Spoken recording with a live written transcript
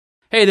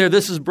Hey there,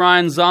 this is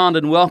Brian Zond,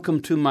 and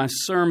welcome to my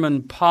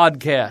sermon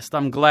podcast.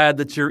 I'm glad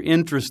that you're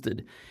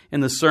interested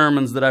in the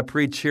sermons that I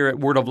preach here at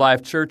Word of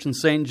Life Church in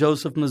St.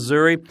 Joseph,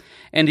 Missouri.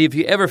 And if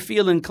you ever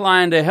feel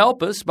inclined to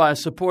help us by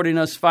supporting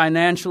us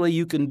financially,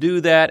 you can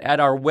do that at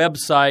our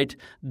website,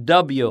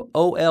 wolc.com.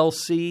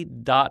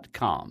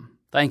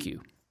 Thank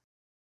you.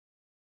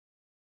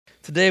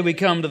 Today we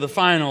come to the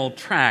final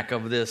track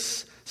of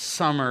this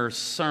summer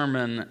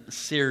sermon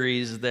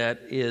series that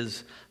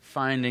is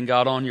Finding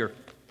God on Your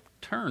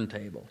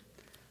Turntable.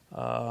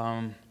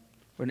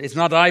 It's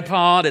not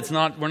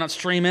iPod. We're not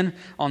streaming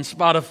on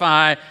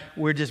Spotify.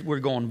 We're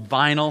going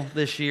vinyl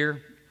this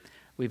year.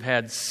 We've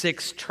had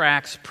 6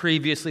 tracks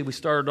previously. We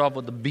started off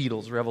with the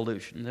Beatles'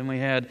 Revolution. Then we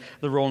had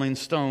the Rolling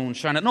Stones'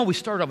 Shine A... No, we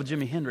started off with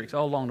Jimi Hendrix,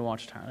 All Along the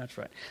Watchtower. That's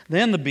right.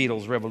 Then the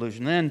Beatles'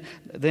 Revolution.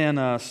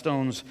 Then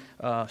Stones'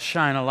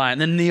 Shine a Light.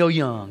 And then Neil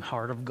Young,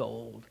 Heart of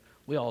Gold.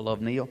 We all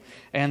love Neil.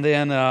 And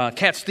then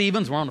Cat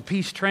Stevens, we're on the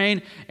Peace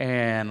Train.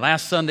 And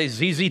last Sunday,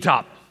 ZZ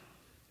Top.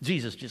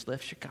 Jesus just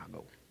left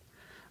Chicago.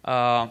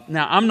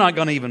 Now, I'm not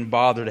going to even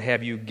bother to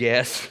have you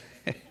guess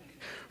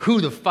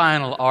who the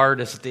final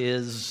artist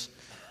is,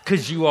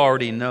 because you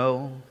already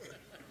know.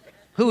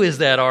 Who is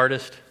that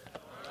artist?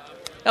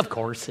 Of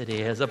course it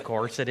is. Of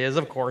course it is.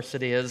 Of course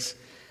it is.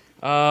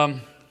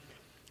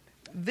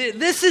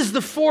 This is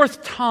the 4th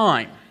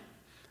time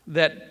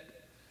that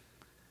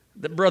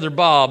Brother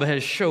Bob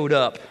has showed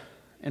up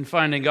in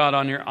Finding God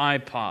on Your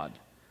iPod.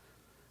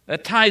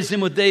 That ties him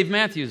with Dave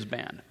Matthews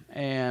Band.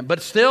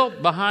 But still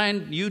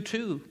behind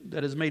U2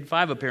 that has made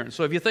 5 appearances.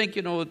 So if you think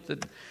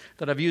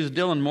that I've used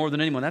Dylan more than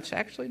anyone, that's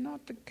actually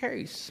not the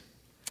case.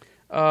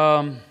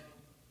 So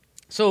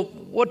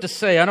what to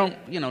say? I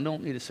don't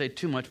need to say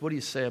too much. What do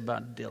you say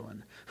about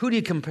Dylan? Who do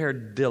you compare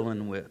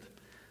Dylan with?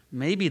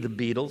 Maybe the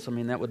Beatles. I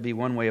mean, that would be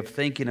one way of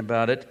thinking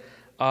about it.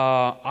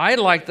 I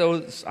like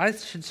those. I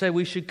should say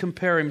we should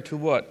compare him to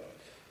what?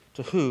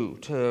 To who?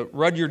 To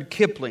Rudyard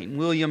Kipling,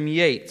 William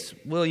Yeats,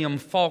 William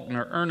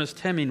Faulkner, Ernest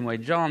Hemingway,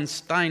 John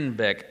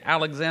Steinbeck,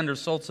 Alexander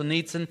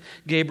Solzhenitsyn,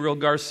 Gabriel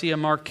Garcia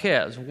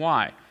Marquez.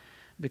 Why?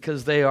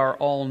 Because they are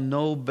all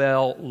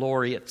Nobel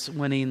laureates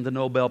winning the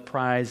Nobel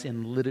Prize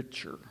in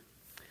Literature.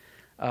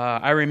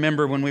 I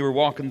remember when we were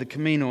walking the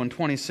Camino in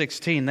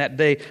 2016, that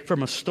day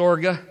from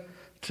Astorga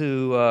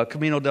to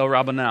Camino del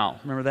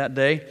Rabanal. Remember that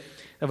day?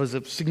 That was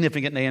a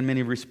significant day in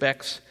many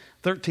respects.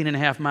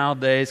 13.5-mile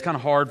day. It's kind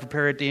of hard for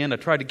Perry at the end. I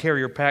tried to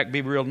carry her pack,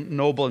 be real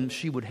noble, and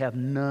she would have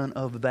none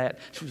of that.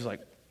 She was like,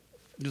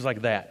 just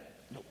like that.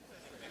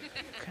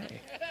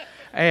 Okay.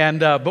 And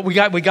but we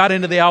got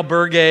into the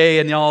albergue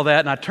and all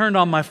that, and I turned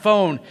on my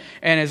phone,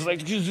 and it's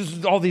like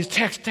just all these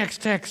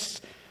texts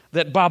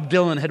that Bob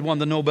Dylan had won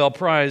the Nobel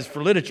Prize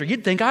for Literature.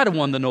 You'd think I'd have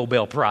won the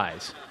Nobel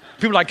Prize.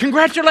 People were like,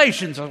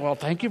 congratulations. I said, well,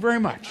 thank you very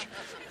much.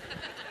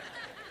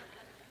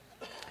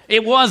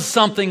 It was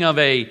something of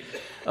a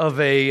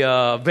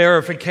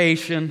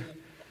verification,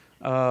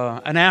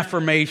 an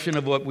affirmation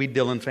of what we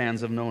Dylan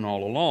fans have known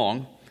all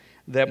along,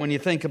 that when you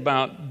think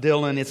about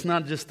Dylan, it's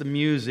not just the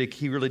music,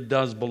 he really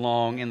does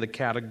belong in the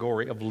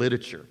category of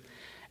literature.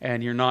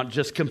 And you're not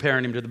just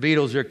comparing him to the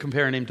Beatles, you're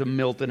comparing him to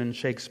Milton and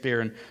Shakespeare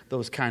and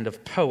those kind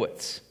of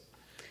poets.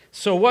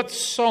 So what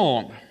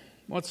song?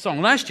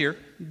 Last year,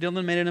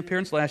 Dylan made an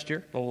appearance last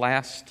year, the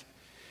last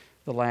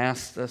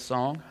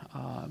song,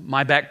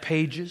 My Back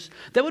Pages.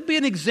 That would be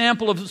an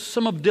example of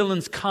some of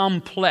Dylan's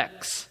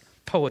complex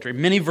poetry.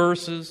 Many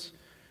verses,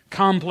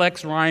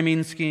 complex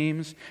rhyming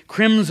schemes,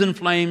 crimson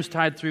flames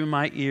tied through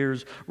my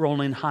ears,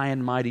 rolling high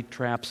and mighty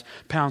traps,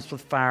 pounced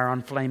with fire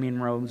on flaming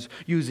roads,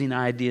 using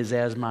ideas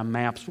as my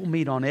maps. We'll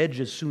meet on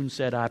edges, soon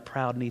said I,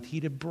 proud neath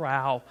heated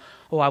brow.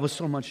 Oh, I was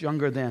so much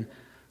younger then.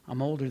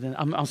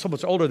 I'm so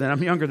much older than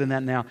I'm younger than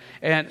that now.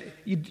 And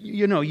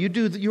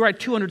you write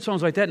 200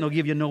 songs like that and they'll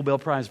give you a Nobel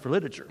Prize for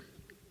Literature.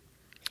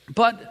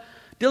 But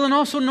Dylan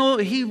also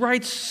he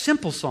writes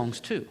simple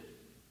songs too.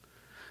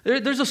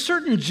 There's a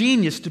certain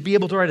genius to be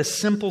able to write a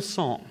simple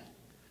song.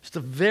 Just a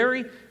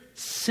very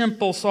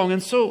simple song.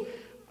 And so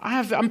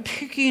I'm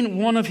picking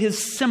one of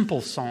his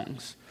simple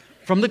songs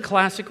from the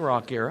classic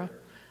rock era,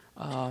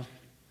 from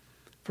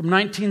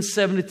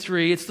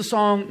 1973. It's the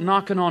song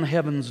Knocking on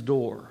Heaven's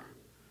Door.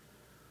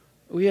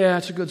 Yeah,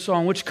 it's a good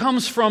song, which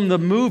comes from the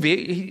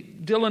movie.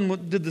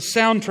 Dylan did the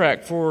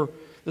soundtrack for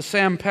the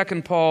Sam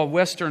Peckinpah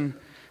Western,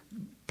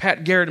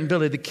 Pat Garrett and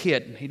Billy the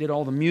Kid. He did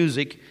all the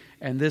music,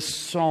 and this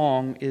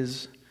song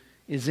is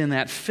in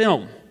that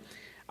film.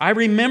 I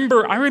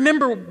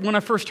remember when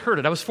I first heard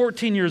it. I was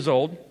 14 years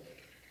old.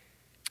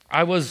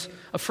 I was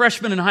a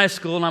freshman in high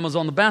school, and I was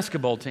on the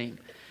basketball team.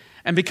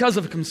 And because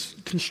of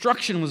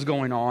construction was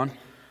going on,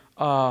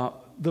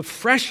 the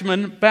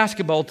freshman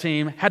basketball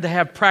team had to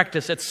have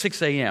practice at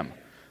 6 a.m.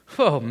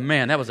 Oh,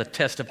 man, that was a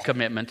test of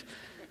commitment.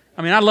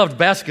 I mean, I loved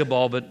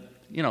basketball, but,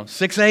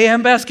 6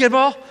 a.m.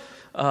 basketball?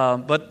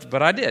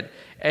 But I did.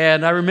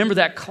 And I remember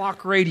that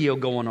clock radio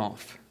going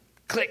off.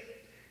 Click.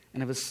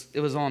 And it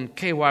was on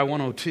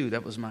KY102.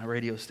 That was my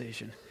radio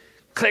station.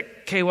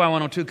 Click,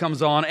 KY102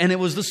 comes on, and it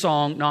was the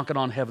song Knocking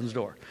on Heaven's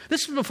Door.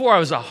 This was before I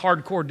was a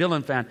hardcore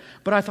Dylan fan,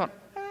 but I thought,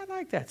 I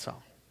like that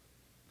song.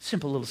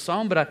 Simple little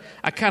song, but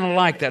I kind of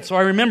like that. So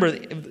I remember,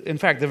 in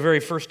fact, the very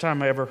first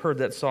time I ever heard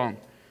that song,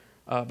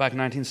 back in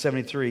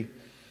 1973.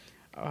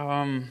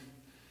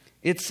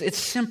 It's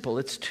simple.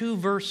 It's 2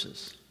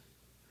 verses.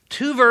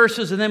 2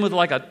 verses, and then with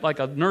like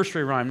a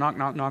nursery rhyme,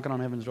 knocking on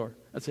heaven's door.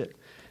 That's it.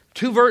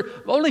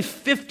 Only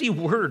 50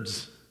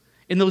 words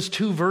in those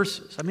 2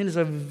 verses. I mean, it's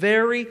a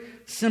very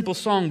simple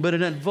song, but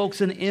it evokes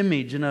an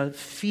image and a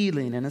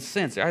feeling and a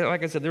sense.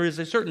 Like I said, there is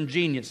a certain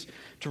genius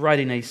to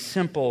writing a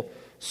simple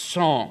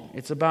song.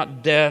 It's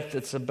about death.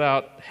 It's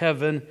about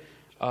heaven.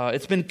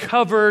 It's been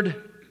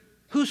covered.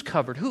 Who's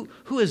covered? Who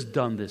has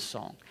done this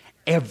song?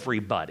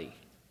 Everybody.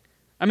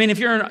 I mean, if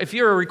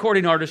you're a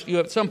recording artist, you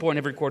at some point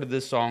have recorded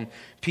this song.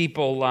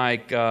 People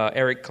like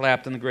Eric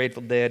Clapton, the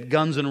Grateful Dead,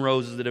 Guns N'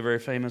 Roses did a very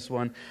famous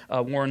one,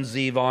 Warren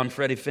Zevon,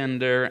 Freddie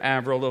Fender,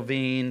 Avril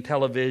Lavigne,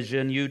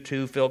 Television,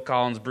 U2, Phil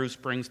Collins, Bruce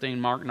Springsteen,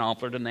 Mark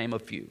Knopfler, to name a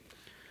few,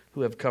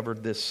 who have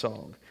covered this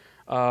song.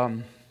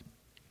 In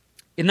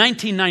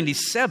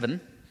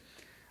 1997,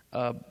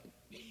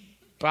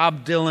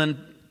 Bob Dylan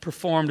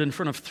performed in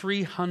front of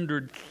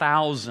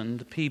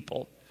 300,000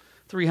 people,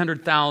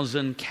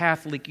 300,000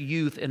 Catholic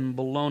youth in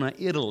Bologna,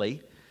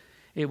 Italy.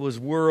 It was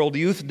World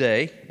Youth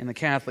Day in the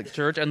Catholic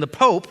Church, and the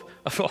Pope,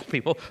 of all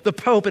people, the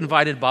Pope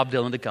invited Bob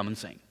Dylan to come and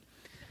sing.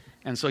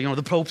 And so,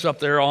 the Pope's up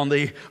there on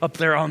the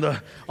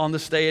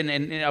stage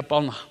and up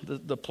on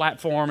the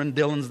platform, and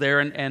Dylan's there,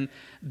 and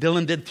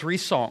Dylan did 3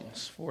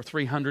 songs for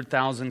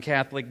 300,000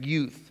 Catholic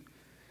youth.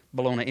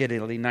 Bologna,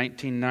 Italy,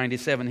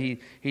 1997.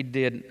 He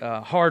did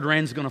Hard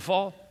Rain's Gonna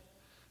Fall.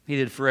 He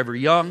did Forever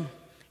Young.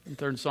 And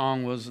the 3rd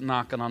song was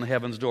Knocking on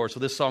Heaven's Door. So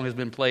this song has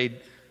been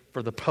played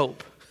for the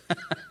Pope.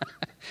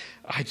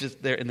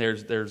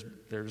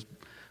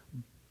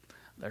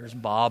 There's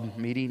Bob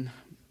meeting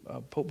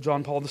Pope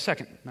John Paul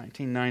II,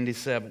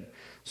 1997.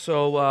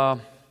 So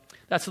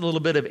that's a little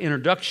bit of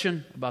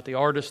introduction about the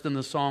artist in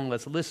the song.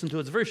 Let's listen to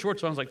it. It's a very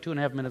short song. It's like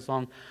 2.5 minutes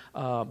long.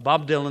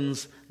 Bob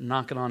Dylan's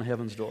Knocking on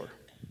Heaven's Door.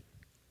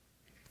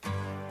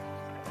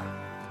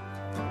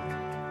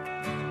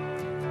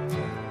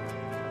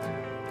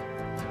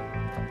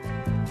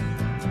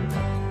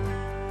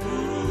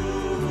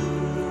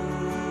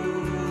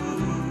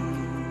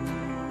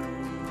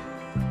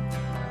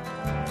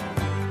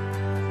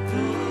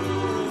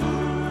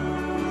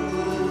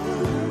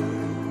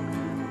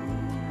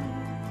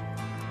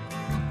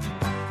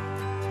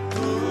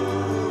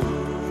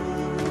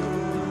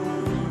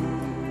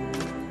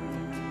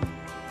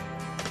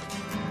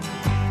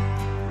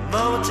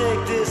 Mama,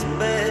 take this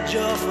badge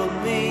off of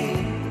me.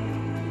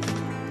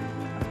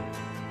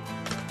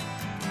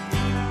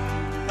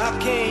 I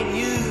can't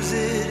use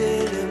it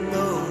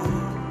anymore.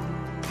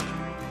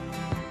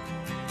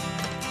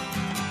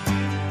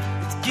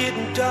 It's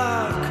getting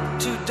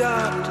dark, too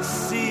dark to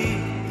see.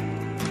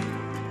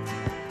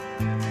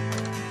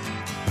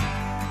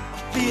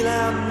 I feel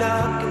I'm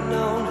knocking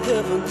on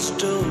heaven's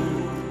door.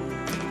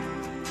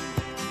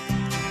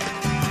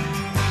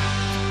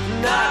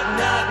 Knock,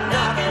 knock,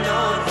 knocking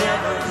on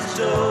heaven's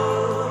door.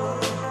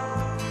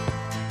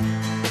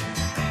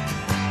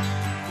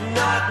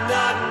 Knock,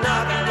 knock,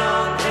 knocking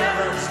on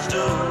heaven's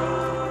door.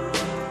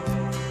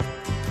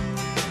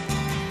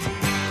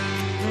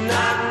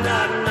 Knock,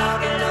 knock,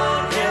 knocking on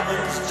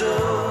heaven's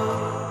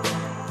door.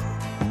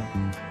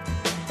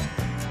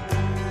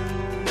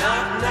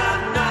 Knock,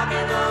 knock,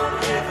 knocking on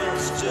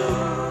heaven's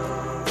door.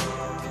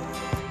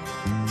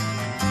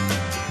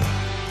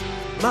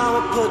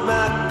 Mama put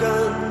my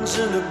guns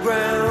in the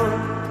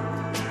ground.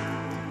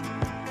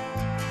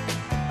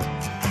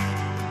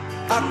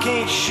 I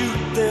can't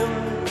shoot them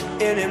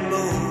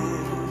anymore.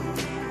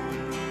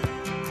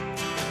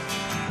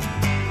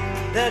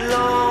 That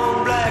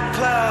long black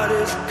cloud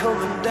is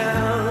coming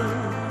down.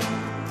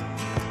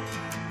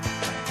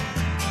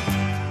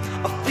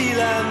 I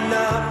feel I'm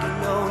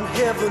knocking on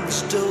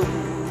heaven's door.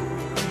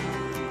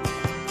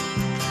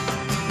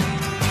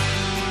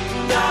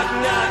 Knock,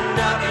 knock,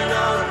 knocking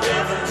on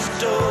heaven's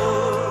door.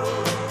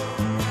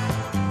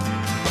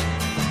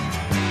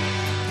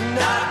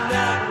 Knock,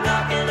 knock,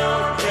 knocking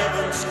on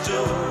heaven's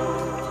door.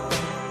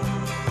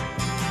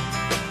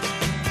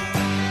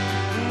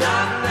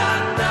 Knock,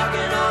 knock,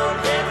 knocking on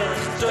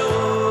heaven's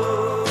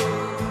door.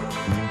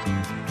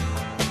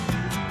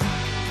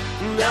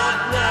 Knock,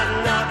 knock,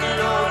 knocking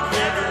on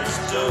heaven's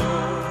door.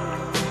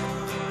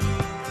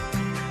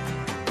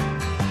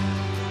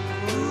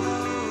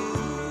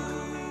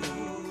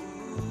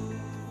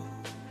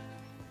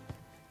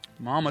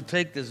 Mama,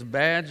 take this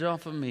badge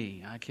off of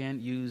me. I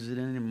can't use it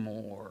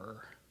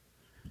anymore.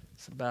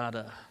 It's about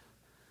a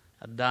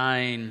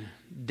dying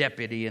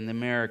deputy in the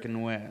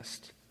American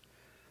West.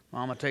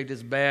 Mama, take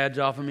this badge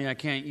off of me. I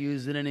can't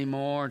use it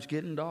anymore. It's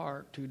getting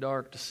dark, too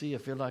dark to see. I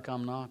feel like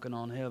I'm knocking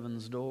on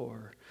heaven's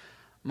door.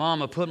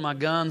 Mama, put my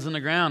guns in the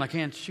ground. I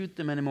can't shoot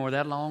them anymore.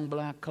 That long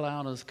black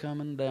cloud is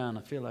coming down.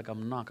 I feel like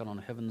I'm knocking on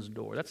heaven's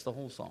door. That's the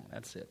whole song.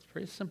 That's it. It's a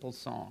very simple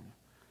song.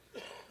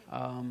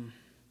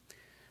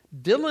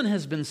 Dylan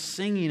has been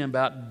singing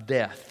about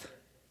death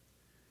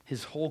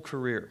his whole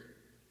career.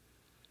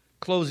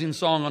 closing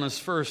song on his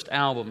first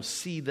album,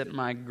 See That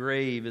My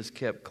Grave Is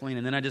Kept Clean.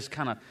 And then I just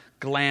kind of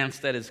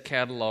glanced at his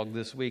catalog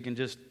this week and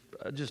just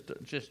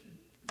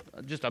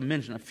I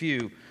mentioned a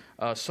few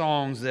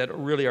songs that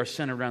really are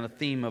centered around the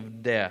theme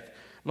of death.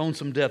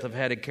 Lonesome Death of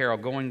Hattie Carroll,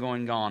 Going,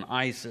 Going, Gone,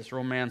 Isis,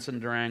 Romance in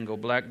Durango,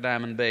 Black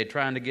Diamond Bay,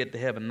 Trying to Get to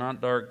Heaven, Not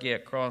Dark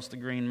Yet, Cross the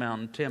Green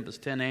Mountain,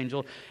 Tempest, Ten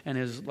Angel, and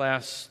his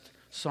last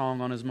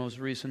song on his most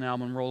recent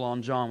album, Roll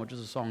On John, which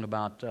is a song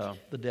about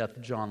the death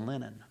of John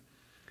Lennon.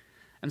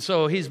 And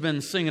so he's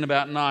been singing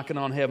about knocking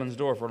on heaven's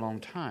door for a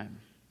long time.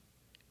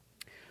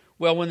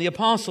 Well, when the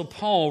Apostle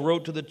Paul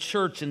wrote to the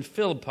church in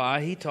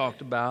Philippi, he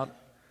talked about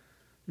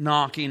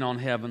knocking on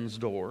heaven's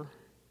door.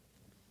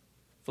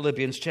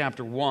 Philippians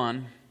chapter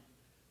 1.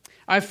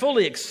 I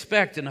fully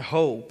expect and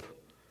hope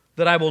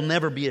that I will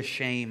never be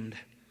ashamed,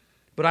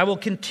 but I will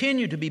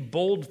continue to be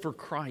bold for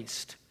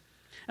Christ.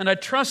 And I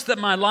trust that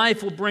my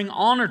life will bring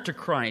honor to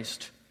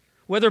Christ,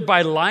 whether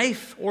by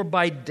life or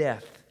by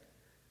death.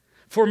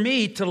 For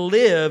me, to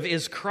live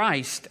is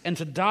Christ, and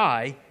to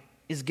die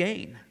is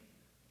gain.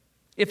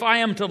 If I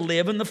am to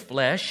live in the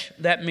flesh,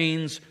 that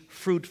means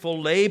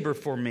fruitful labor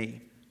for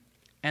me,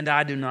 and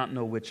I do not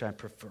know which I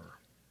prefer.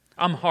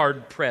 I'm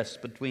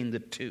hard-pressed between the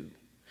two.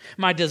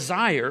 My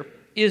desire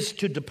is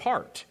to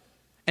depart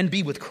and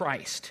be with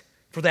Christ,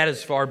 for that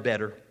is far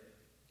better.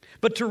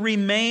 But to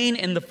remain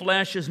in the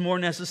flesh is more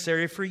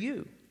necessary for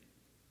you.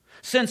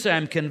 Since I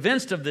am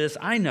convinced of this,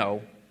 I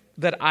know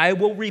that I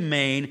will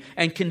remain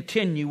and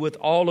continue with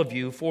all of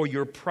you for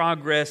your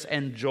progress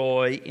and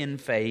joy in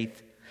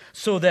faith,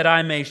 so that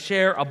I may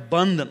share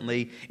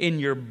abundantly in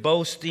your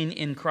boasting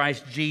in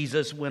Christ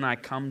Jesus when I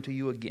come to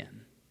you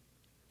again.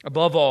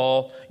 Above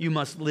all, you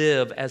must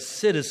live as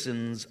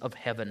citizens of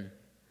heaven,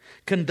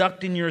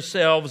 conducting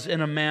yourselves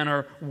in a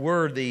manner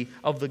worthy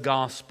of the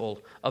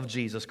gospel of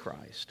Jesus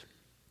Christ.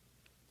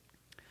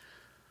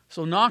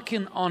 So,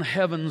 Knocking on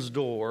Heaven's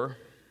Door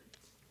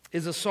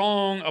is a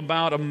song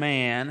about a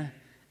man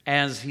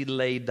as he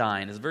lay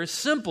dying. It's a very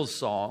simple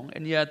song,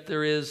 and yet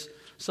there is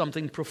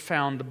something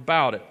profound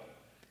about it.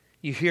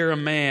 You hear a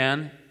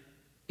man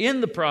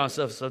in the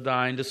process of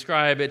dying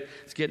describe it.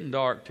 It's getting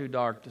dark, too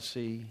dark to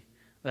see.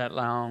 That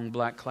long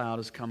black cloud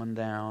is coming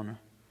down.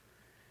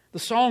 The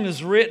song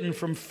is written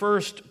from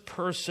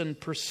first-person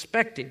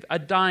perspective. A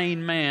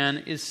dying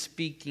man is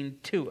speaking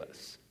to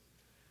us.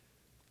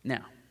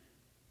 Now,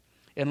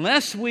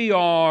 unless we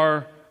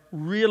are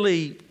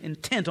really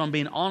intent on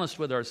being honest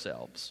with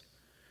ourselves,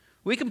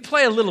 we can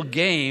play a little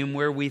game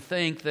where we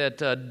think that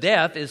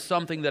death is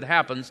something that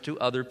happens to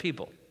other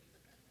people.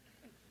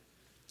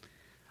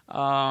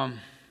 The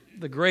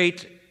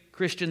great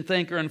Christian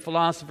thinker and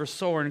philosopher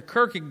Soren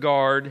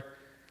Kierkegaard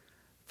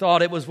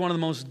thought it was one of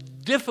the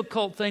most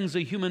difficult things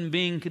a human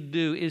being could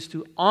do is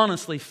to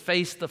honestly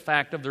face the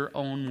fact of their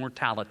own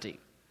mortality,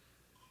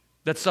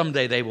 that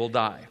someday they will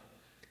die.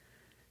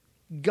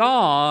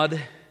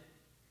 God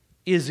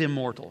is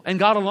immortal, and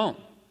God alone.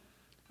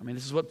 I mean,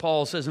 this is what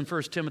Paul says in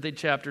 1 Timothy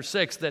chapter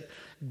 6, that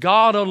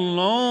God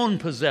alone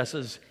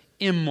possesses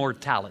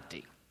immortality.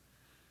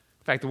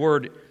 In fact, the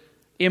word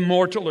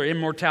immortal or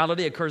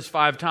immortality occurs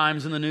 5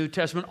 times in the New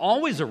Testament,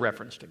 always a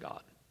reference to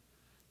God.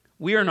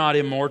 We are not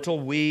immortal,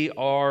 we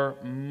are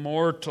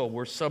mortal.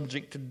 We're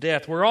subject to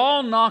death. We're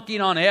all knocking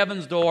on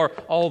heaven's door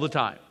all the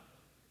time.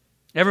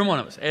 Every one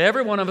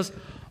of us.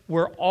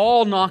 We're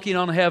all knocking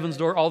on heaven's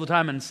door all the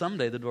time, and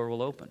someday the door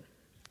will open.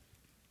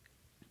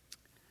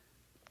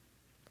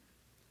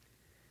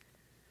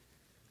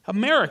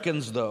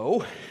 Americans,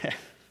 though,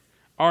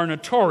 are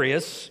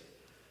notorious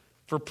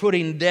for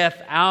putting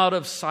death out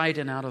of sight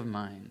and out of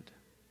mind.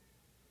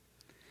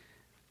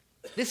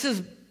 This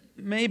is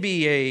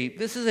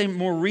a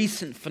more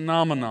recent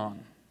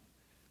phenomenon.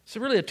 It's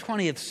really a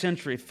 20th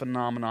century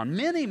phenomenon.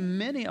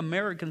 Many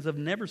Americans have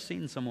never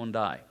seen someone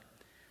die.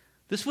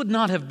 This would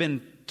not have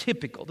been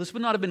typical. This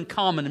would not have been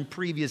common in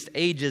previous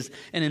ages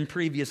and in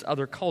previous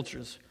other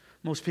cultures.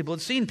 Most people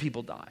had seen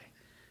people die.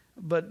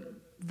 But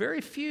very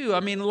few, a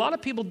lot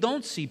of people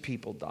don't see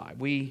people die.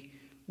 We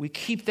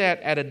keep that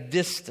at a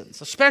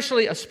distance,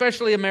 especially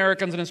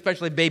Americans and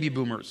especially baby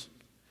boomers.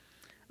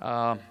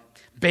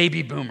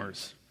 Baby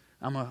boomers.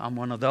 I'm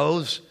one of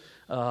those.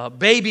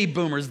 Baby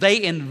boomers,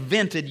 they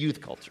invented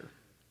youth culture.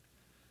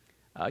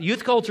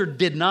 Youth culture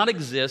did not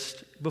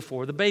exist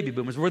before the baby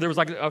boomers, where there was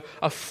like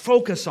a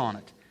focus on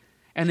it.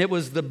 And it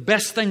was the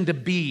best thing to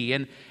be.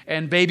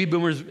 And baby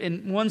boomers,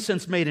 in one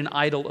sense, made an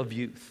idol of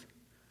youth.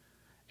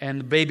 And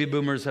the baby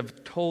boomers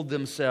have told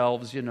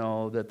themselves,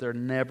 that they're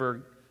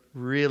never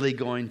really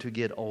going to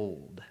get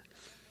old.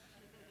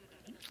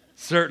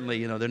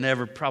 Certainly, they're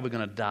never probably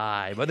going to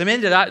die. But they may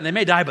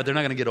die, but they're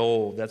not going to get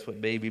old. That's what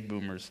baby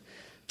boomers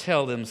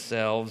tell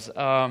themselves.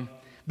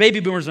 Baby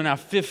boomers are now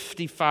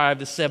 55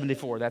 to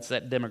 74. That's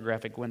that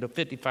demographic window,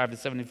 55 to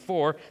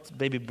 74. It's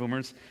baby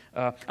boomers.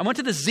 I went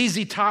to the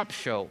ZZ Top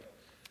show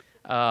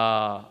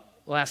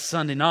last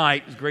Sunday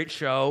night. It was a great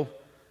show.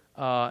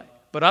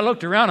 But I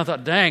looked around and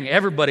thought, dang,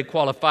 everybody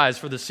qualifies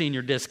for the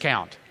senior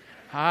discount.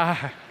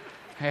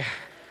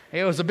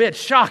 It was a bit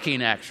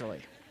shocking,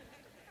 actually.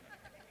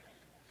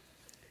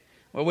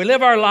 Well, we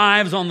live our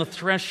lives on the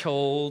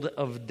threshold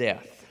of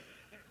death.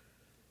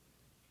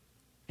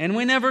 And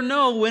we never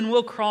know when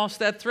we'll cross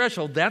that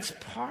threshold. That's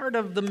part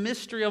of the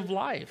mystery of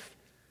life.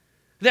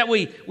 That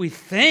we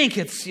think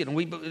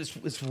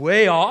it's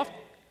way off.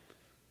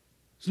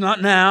 It's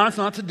not now, it's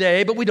not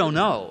today, but we don't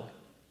know.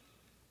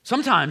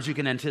 Sometimes you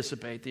can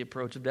anticipate the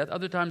approach of death.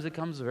 Other times it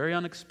comes very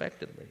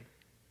unexpectedly.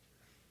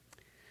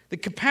 The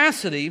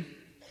capacity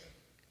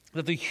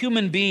that the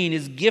human being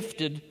is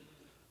gifted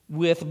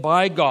with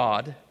by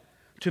God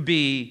to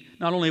be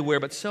not only aware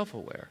but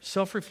self-aware,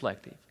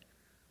 self-reflective,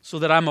 so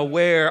that I'm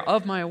aware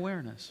of my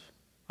awareness.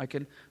 I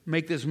can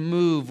make this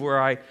move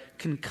where I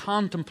can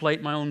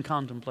contemplate my own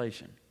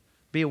contemplation,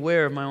 be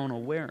aware of my own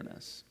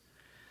awareness.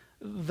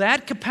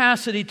 That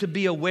capacity to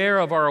be aware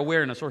of our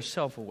awareness, or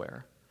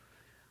self-aware,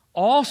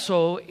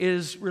 also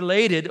is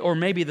related, or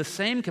maybe the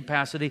same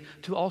capacity,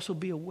 to also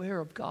be aware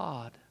of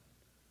God.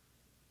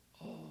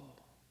 Oh,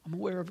 I'm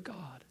aware of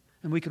God.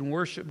 And we can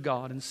worship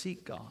God and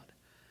seek God.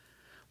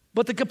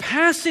 But the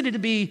capacity to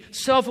be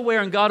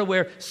self-aware and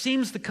God-aware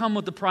seems to come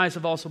with the price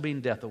of also being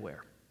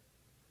death-aware.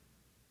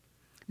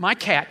 My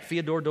cat,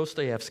 Fyodor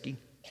Dostoevsky,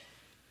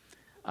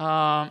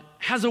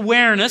 has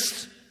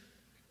awareness.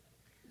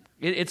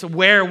 It's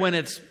aware when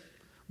its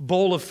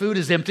bowl of food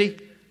is empty.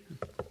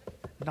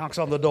 Knocks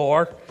on the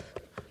door.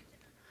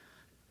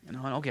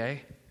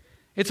 Okay.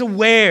 It's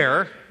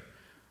aware,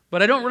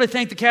 but I don't really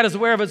think the cat is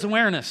aware of its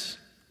awareness.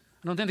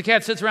 I don't think the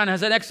cat sits around and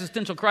has that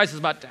existential crisis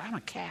about, I'm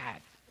a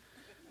cat.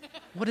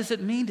 What does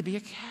it mean to be a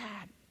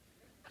cat?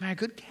 Am I a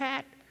good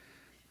cat?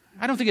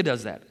 I don't think it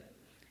does that.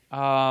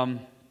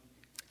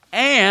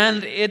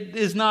 And it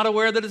is not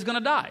aware that it's going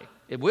to die.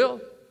 It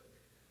will.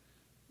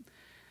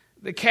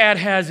 The cat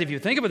has, if you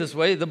think of it this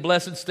way, the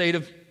blessed state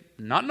of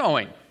not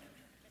knowing.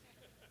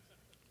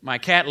 My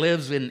cat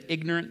lives in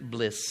ignorant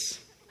bliss.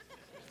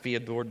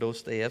 Fyodor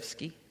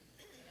Dostoevsky.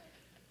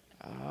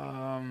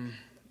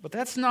 But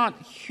that's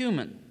not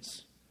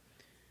humans.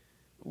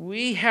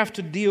 We have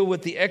to deal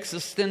with the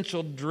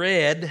existential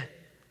dread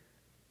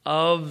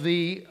of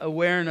the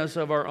awareness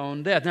of our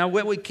own death. Now,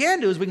 what we can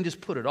do is we can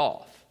just put it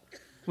off.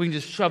 We can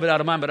just shove it out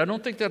of mind. But I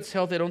don't think that's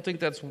healthy. I don't think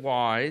that's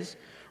wise.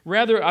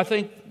 Rather, I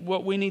think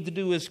what we need to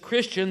do as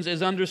Christians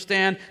is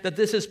understand that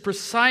this is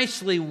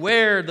precisely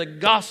where the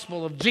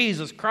gospel of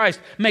Jesus Christ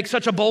makes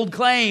such a bold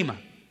claim.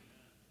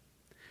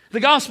 The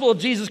gospel of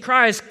Jesus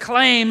Christ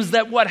claims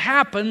that what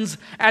happens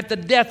at the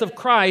death of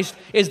Christ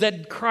is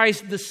that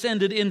Christ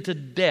descended into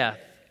death,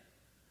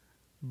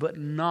 but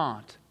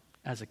not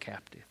as a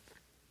captive,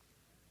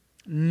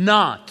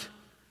 not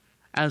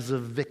as a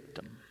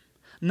victim,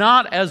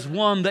 not as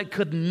one that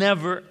could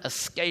never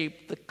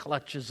escape the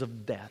clutches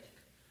of death.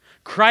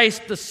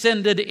 Christ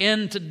descended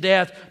into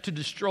death to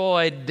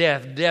destroy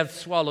death. Death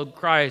swallowed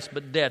Christ,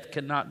 but death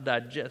cannot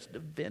digest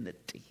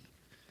divinity.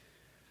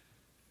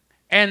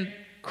 And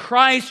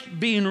Christ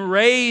being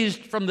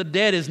raised from the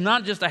dead is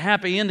not just a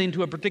happy ending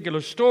to a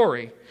particular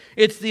story.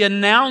 It's the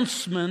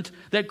announcement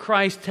that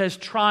Christ has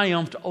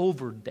triumphed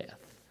over death.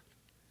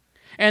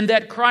 And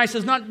that Christ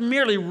is not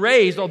merely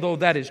raised, although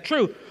that is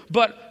true,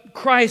 but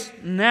Christ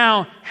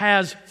now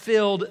has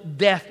filled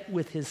death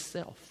with His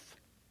self.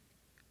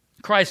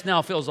 Christ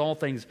now fills all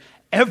things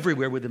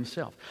everywhere with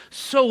Himself.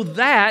 So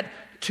that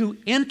to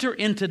enter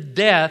into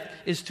death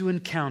is to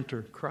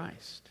encounter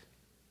Christ.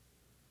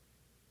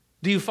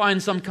 Do you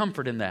find some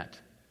comfort in that?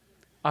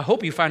 I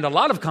hope you find a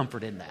lot of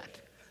comfort in that.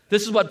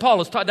 This is what Paul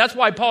is taught. That's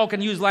why Paul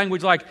can use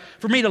language like,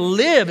 for me to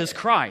live is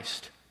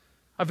Christ.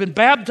 I've been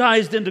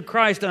baptized into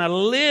Christ and I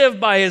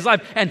live by His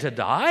life. And to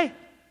die?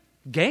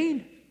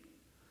 Gain.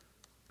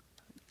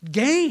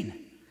 Gain.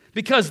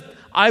 Because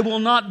I will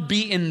not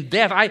be in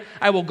death.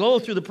 I will go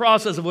through the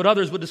process of what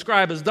others would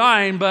describe as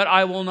dying, but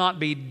I will not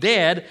be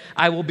dead.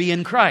 I will be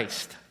in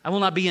Christ. I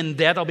will not be in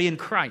death. I'll be in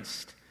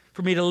Christ.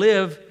 For me to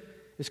live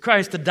is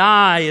Christ. To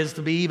die is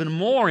to be even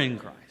more in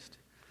Christ.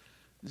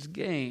 It's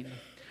gain.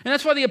 And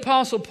that's why the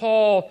Apostle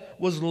Paul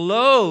was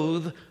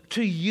loath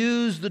to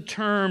use the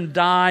term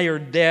die or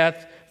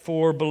death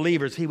for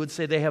believers. He would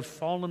say they have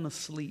fallen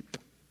asleep.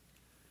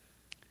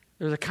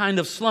 There's a kind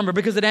of slumber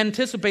because it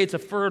anticipates a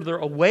further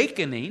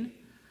awakening,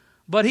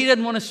 but he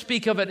didn't want to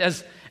speak of it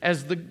as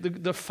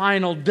the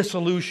final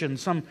dissolution,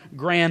 some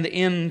grand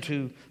end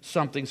to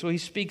something. So he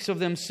speaks of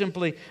them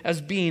simply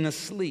as being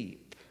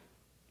asleep.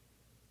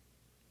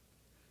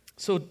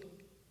 So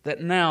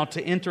that now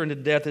to enter into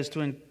death is to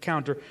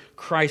encounter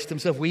Christ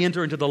Himself. We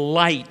enter into the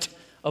light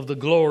of the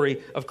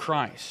glory of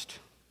Christ.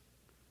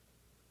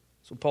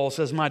 So Paul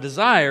says, my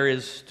desire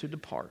is to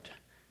depart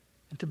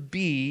and to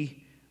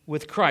be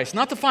with Christ.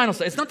 Not the final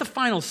step. It's not the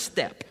final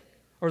step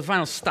or the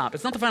final stop.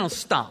 It's not the final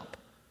stop.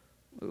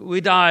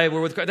 We die,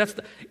 we're with Christ.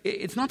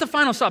 It's not the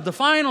final stop. The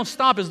final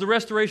stop is the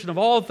restoration of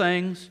all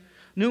things,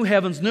 new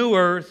heavens, new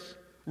earth,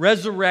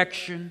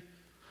 resurrection,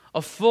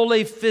 a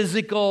fully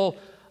physical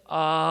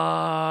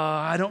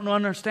I don't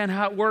understand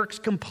how it works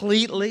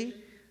completely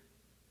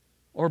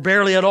or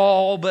barely at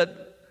all,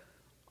 but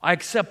I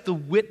accept the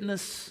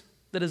witness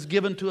that is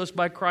given to us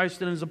by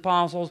Christ and His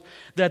apostles,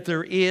 that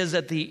there is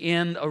at the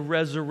end a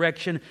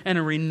resurrection and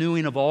a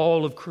renewing of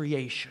all of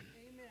creation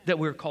that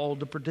we're called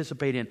to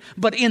participate in.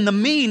 But in the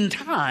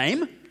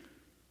meantime,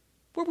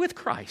 we're with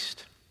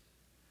Christ.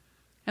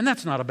 And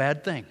that's not a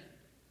bad thing.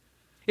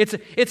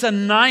 It's a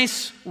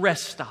nice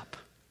rest stop.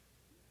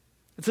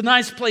 It's a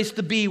nice place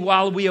to be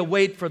while we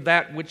await for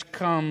that which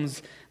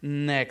comes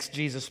next.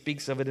 Jesus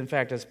speaks of it, in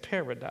fact, as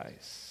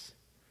paradise.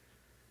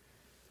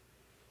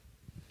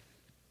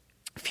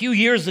 A few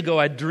years ago,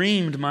 I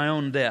dreamed my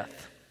own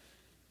death.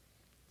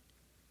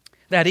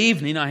 That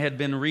evening, I had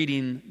been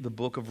reading the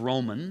book of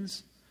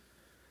Romans,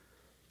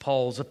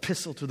 Paul's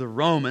epistle to the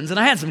Romans, and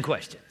I had some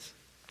questions.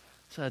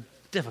 It's a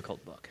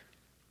difficult book.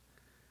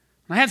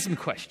 I had some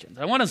questions.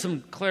 I wanted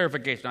some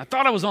clarification. I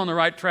thought I was on the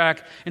right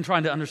track in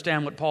trying to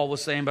understand what Paul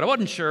was saying, but I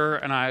wasn't sure,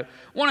 and I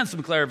wanted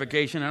some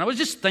clarification, and I was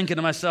just thinking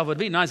to myself, it'd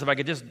be nice if I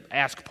could just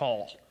ask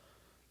Paul.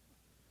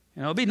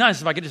 You know, it'd be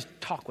nice if I could just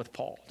talk with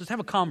Paul, just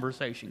have a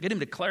conversation, get him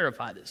to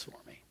clarify this for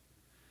me.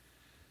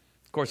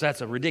 Of course,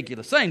 that's a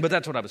ridiculous thing, but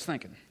that's what I was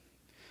thinking.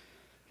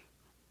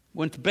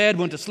 Went to bed,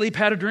 went to sleep,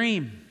 had a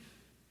dream.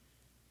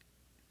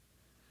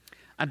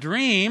 I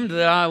dreamed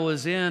that I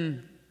was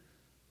in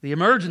the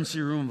emergency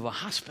room of a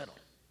hospital.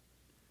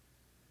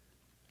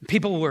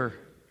 People were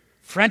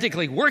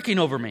frantically working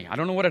over me. I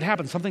don't know what had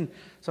happened.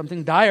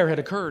 Something dire had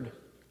occurred.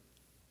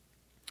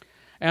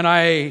 And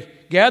I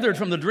gathered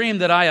from the dream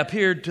that I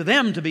appeared to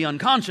them to be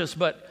unconscious,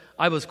 but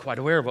I was quite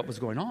aware of what was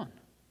going on.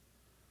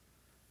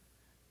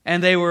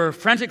 And they were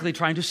frantically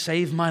trying to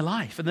save my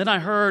life. And then I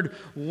heard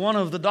one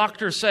of the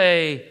doctors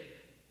say,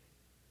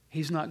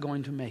 "He's not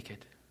going to make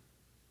it."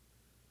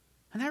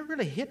 And that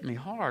really hit me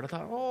hard. I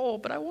thought, oh,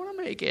 but I want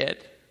to make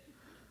it.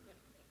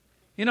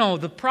 You know,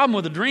 the problem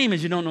with a dream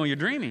is you don't know you're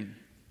dreaming.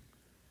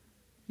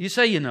 You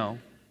say you know,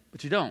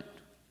 but you don't.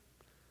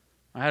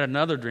 I had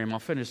another dream. I'll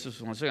finish this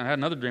one second. I had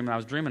another dream, and I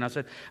was dreaming. I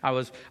said,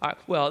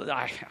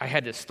 I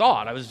had this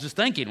thought. I was just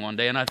thinking one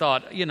day, and I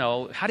thought, you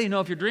know, how do you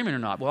know if you're dreaming or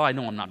not? Well, I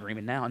know I'm not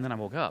dreaming now, and then I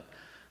woke up.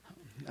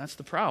 That's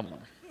the problem.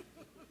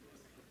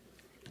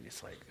 And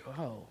it's like,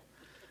 oh,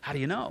 how do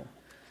you know?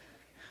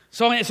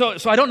 So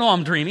I don't know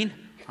I'm dreaming.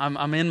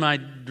 I'm in my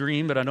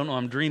dream, but I don't know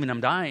I'm dreaming. I'm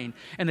dying.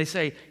 And they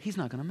say, he's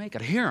not going to make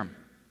it. I hear him.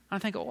 I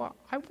think, oh,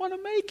 I want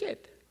to make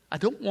it. I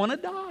don't want to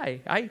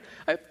die. I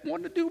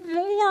want to do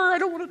more. I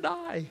don't want to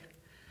die.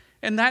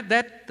 And and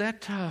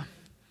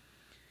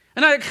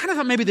I kind of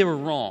thought maybe they were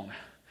wrong.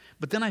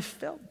 But then I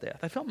felt death.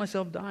 I felt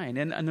myself dying.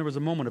 And there was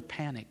a moment of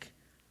panic.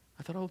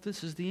 I thought, oh,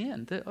 this is the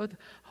end. The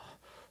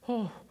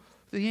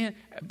end.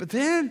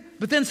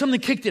 But then something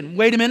kicked in.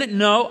 Wait a minute.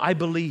 No, I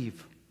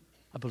believe.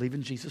 I believe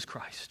in Jesus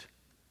Christ.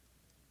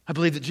 I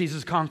believe that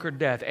Jesus conquered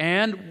death.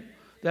 And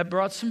that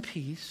brought some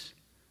peace.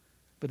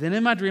 But then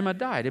in my dream, I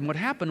died. And what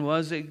happened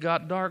was it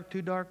got dark,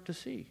 too dark to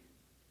see.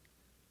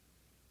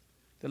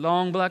 The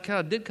long black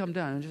cloud did come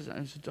down. It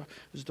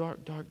was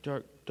dark, dark,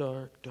 dark,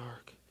 dark,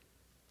 dark.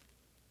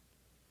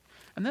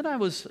 And then I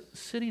was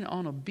sitting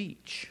on a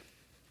beach.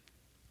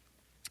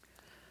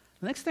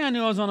 The next thing I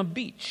knew, I was on a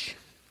beach.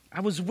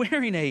 I was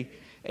wearing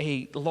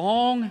a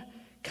long,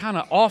 kind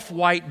of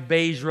off-white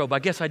beige robe. I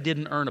guess I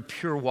didn't earn a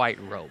pure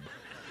white robe.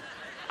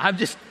 I'm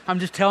just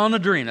telling a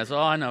dream. That's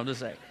all I know to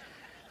say.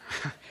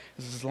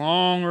 This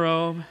long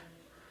robe.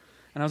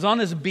 And I was on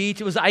this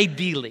beach. It was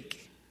idyllic.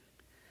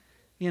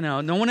 You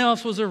know, no one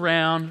else was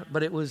around,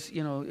 but it was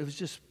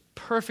just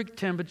perfect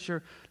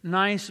temperature,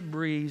 nice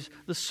breeze,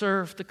 the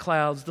surf, the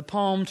clouds, the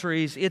palm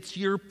trees. It's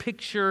your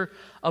picture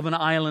of an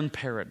island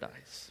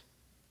paradise.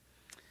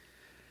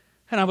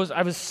 And I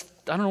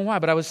don't know why,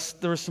 but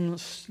there were some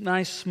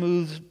nice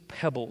smooth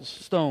pebbles,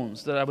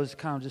 stones that I was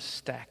kind of just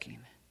stacking.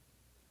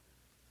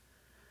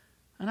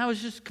 And I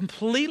was just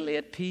completely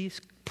at peace,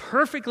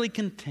 perfectly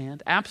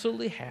content,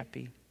 absolutely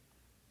happy.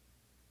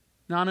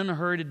 Not in a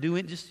hurry to do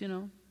it, just,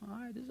 all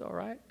right, this is all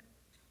right.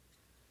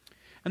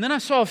 And then I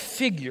saw a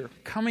figure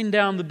coming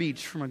down the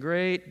beach from a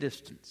great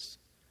distance.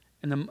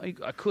 And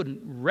I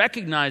couldn't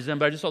recognize them,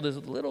 but I just saw this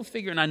little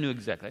figure, and I knew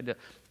exactly.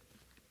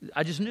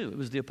 I just knew it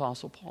was the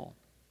Apostle Paul.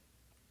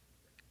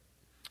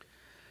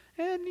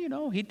 And,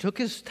 he took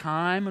his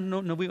time, and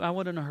I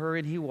wasn't in a hurry,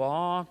 and he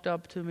walked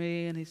up to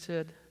me, and he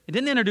said, he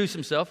didn't introduce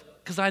himself,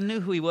 because I knew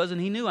who he was, and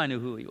he knew I knew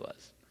who he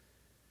was.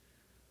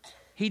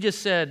 He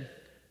just said,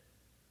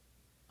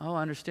 "Oh,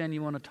 I understand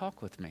you want to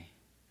talk with me."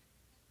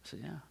 I said,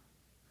 "Yeah."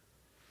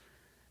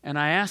 And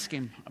I asked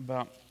him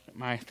about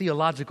my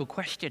theological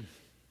question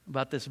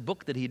about this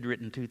book that he'd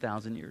written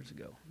 2,000 years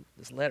ago,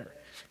 this letter.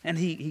 And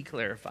he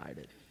clarified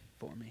it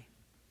for me,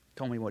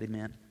 told me what he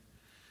meant.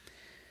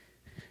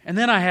 And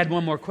then I had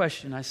one more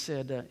question. I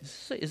said,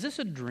 is this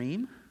a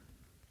dream?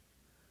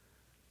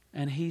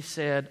 And he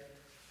said,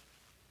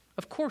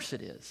 "Of course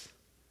it is,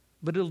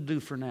 but it'll do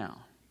for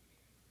now."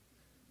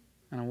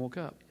 And I woke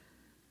up.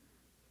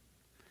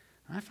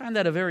 I find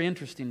that a very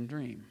interesting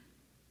dream.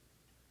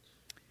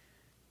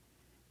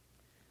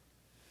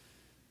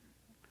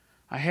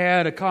 I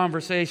had a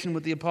conversation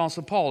with the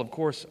Apostle Paul. Of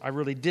course, I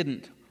really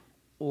didn't.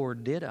 Or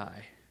did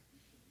I?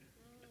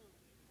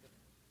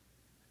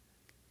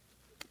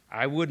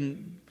 I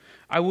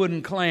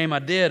wouldn't claim I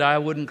did. I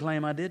wouldn't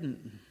claim I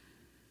didn't.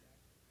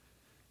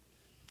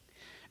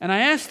 And I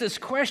asked this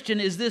question,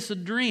 is this a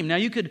dream? Now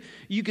you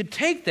could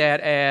take that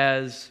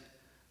as,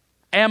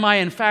 am I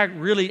in fact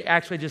really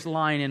actually just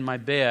lying in my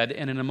bed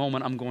and in a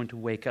moment I'm going to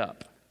wake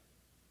up?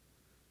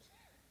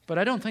 But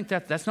I don't think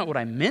that's not what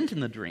I meant in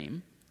the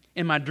dream.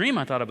 In my dream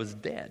I thought I was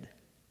dead.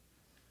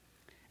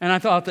 And I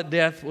thought that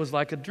death was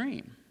like a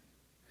dream.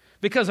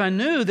 Because I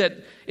knew that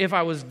if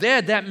I was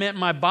dead, that meant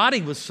my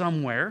body was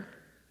somewhere,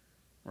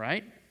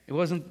 right? It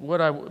wasn't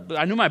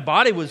I knew my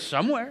body was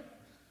somewhere.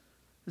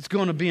 It's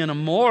going to be in a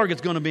morgue,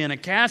 it's going to be in a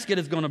casket,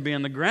 it's going to be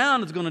in the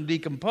ground, it's going to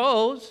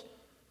decompose.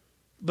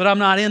 But I'm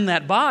not in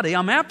that body,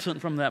 I'm absent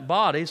from that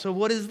body, so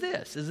what is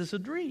this? Is this a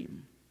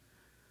dream?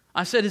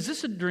 I said, is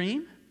this a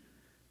dream?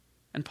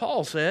 And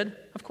Paul said,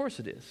 of course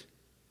it is,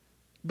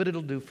 but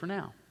it'll do for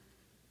now.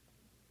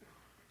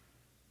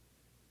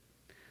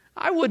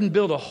 I wouldn't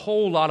build a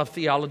whole lot of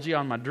theology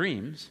on my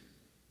dreams,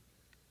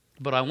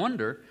 but I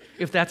wonder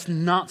if that's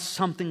not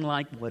something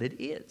like what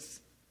it is.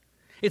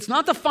 It's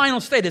not the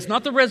final state. It's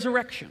not the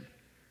resurrection.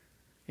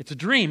 It's a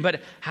dream.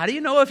 But how do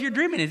you know if you're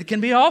dreaming? It can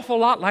be an awful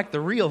lot like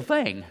the real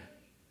thing.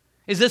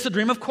 Is this a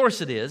dream? Of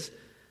course it is.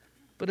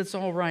 But it's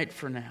all right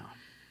for now.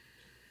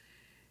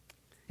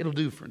 It'll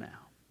do for now.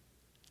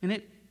 And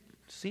it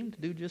seemed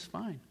to do just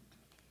fine.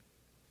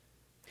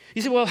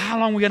 You say, well, how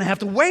long are we going to have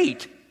to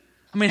wait?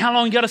 I mean, how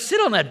long you got to sit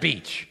on that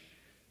beach?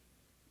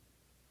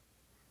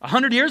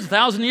 100 years,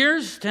 1,000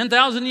 years,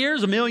 10,000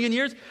 years, 1,000,000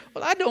 years?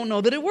 Well, I don't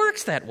know that it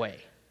works that way.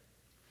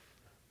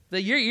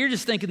 That you're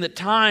just thinking that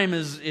time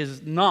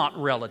is not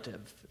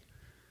relative.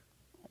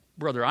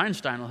 Brother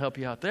Einstein will help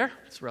you out there.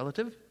 It's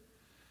relative.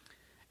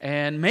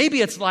 And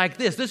maybe it's like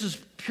this. This is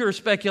pure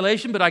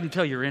speculation, but I can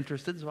tell you're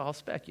interested, so I'll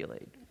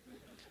speculate.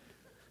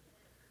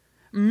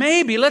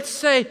 Maybe, let's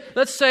say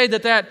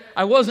that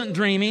I wasn't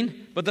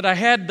dreaming, but that I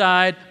had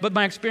died, but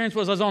my experience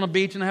was I was on a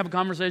beach and I have a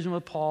conversation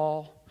with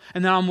Paul,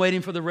 and now I'm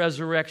waiting for the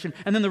resurrection,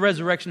 and then the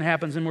resurrection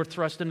happens and we're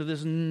thrust into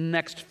this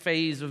next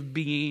phase of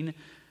being.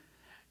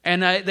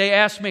 And they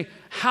asked me,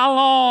 how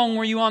long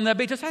were you on that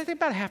beach? I said, I think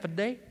about half a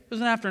day. It was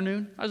an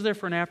afternoon. I was there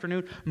for an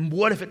afternoon. And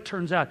what if it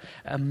turns out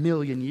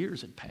 1,000,000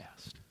 years had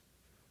passed?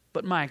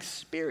 But my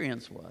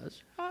experience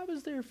was, I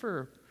was there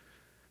for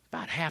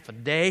about half a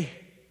day.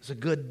 It was a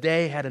good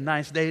day, had a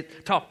nice day,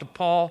 talked to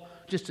Paul,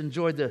 just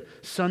enjoyed the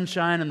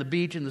sunshine and the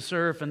beach and the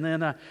surf, and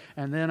then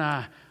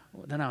I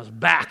was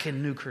back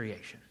in new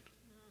creation.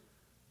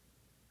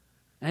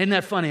 And isn't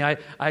that funny? I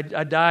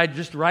died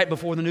just right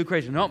before the new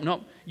creation.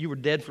 Nope, you were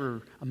dead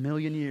for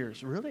 1,000,000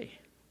 years. Really?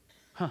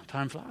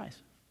 Time flies.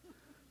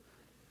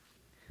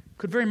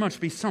 Could very much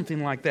be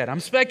something like that. I'm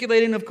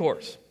speculating, of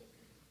course.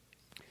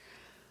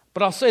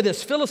 But I'll say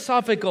this,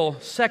 philosophical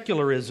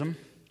secularism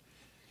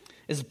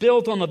is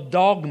built on a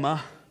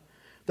dogma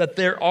that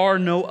there are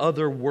no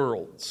other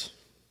worlds.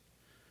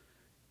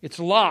 It's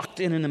locked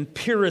in an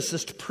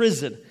empiricist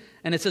prison.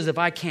 And it says, if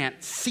I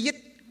can't see it,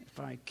 if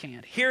I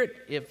can't hear it,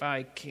 if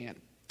I can't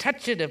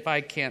touch it, if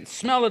I can't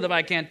smell it, if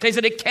I can't taste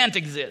it, it can't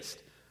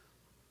exist.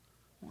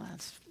 Well,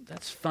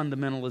 that's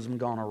fundamentalism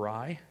gone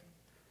awry.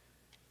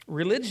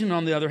 Religion,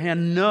 on the other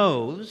hand,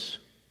 knows,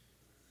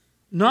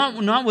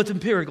 not with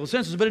empirical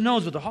senses, but it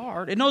knows with the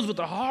heart. It knows with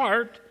the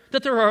heart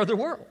that there are other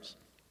worlds.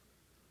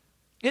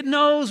 It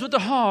knows with the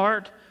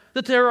heart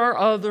that there are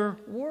other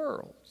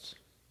worlds.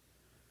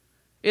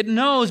 It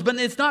knows, but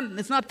it's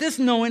not this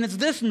knowing, it's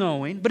this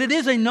knowing, but it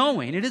is a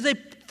knowing. It is a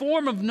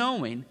form of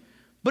knowing,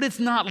 but it's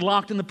not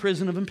locked in the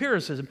prison of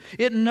empiricism.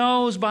 It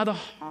knows by the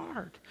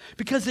heart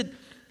because it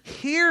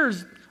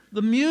hears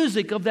the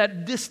music of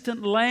that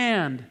distant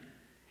land.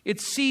 It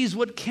sees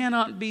what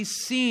cannot be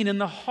seen in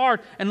the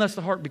heart, unless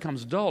the heart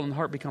becomes dull and the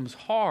heart becomes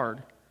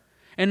hard.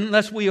 And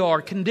unless we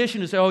are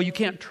conditioned to say, oh, you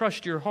can't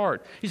trust your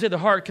heart. You say the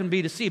heart can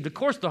be deceived. Of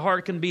course the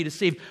heart can be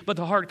deceived, but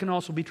the heart can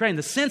also be trained.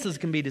 The senses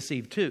can be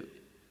deceived too.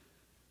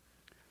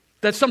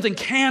 That something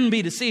can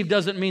be deceived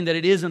doesn't mean that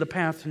it isn't a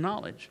path to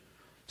knowledge.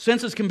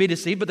 Senses can be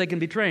deceived, but they can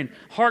be trained.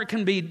 Heart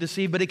can be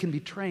deceived, but it can be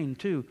trained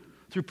too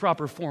through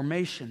proper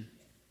formation.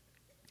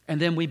 And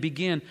then we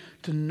begin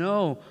to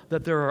know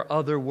that there are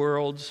other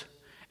worlds,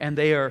 and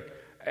they are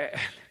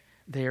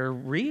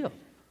real,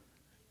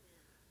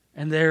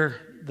 and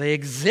they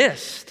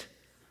exist.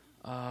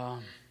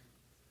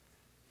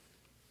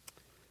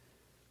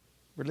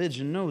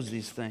 Religion knows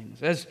these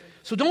things.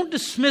 So don't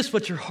dismiss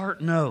what your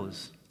heart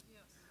knows.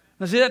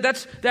 Now see,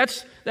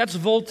 that's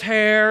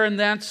Voltaire, and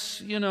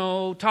that's,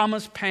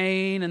 Thomas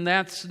Paine, and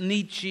that's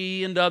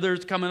Nietzsche and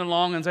others coming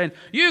along and saying,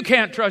 you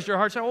can't trust your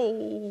heart. Say,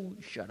 oh,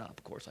 shut up,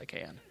 of course I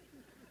can.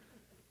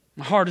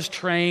 My heart is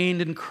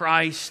trained in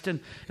Christ, and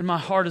my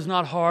heart is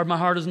not hard, my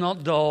heart is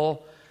not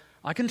dull.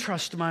 I can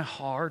trust my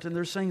heart, and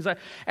there's things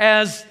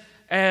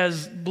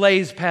as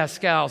Blaise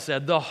Pascal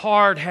said, the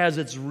heart has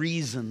its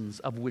reasons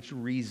of which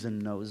reason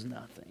knows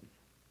nothing.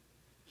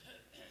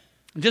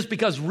 Just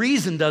because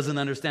reason doesn't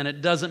understand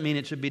it doesn't mean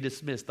it should be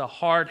dismissed. The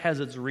heart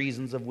has its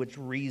reasons of which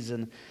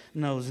reason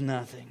knows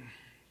nothing.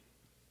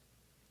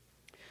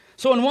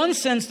 So in one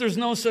sense, there's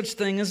no such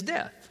thing as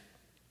death.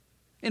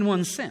 in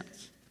one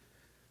sense.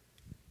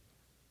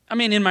 I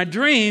mean, in my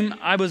dream,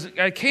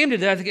 I came to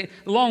death. The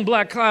long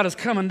black cloud is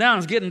coming down.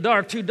 It's getting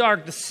dark, too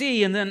dark to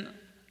see.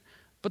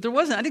 But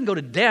I didn't go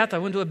to death. I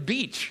went to a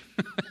beach.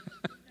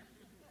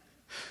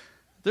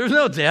 There's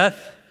no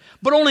death,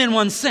 but only in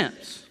one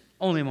sense.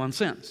 Only in one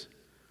sense.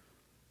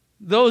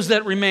 Those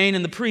that remain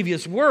in the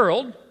previous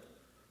world,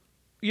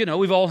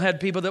 we've all had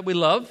people that we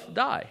love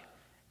die.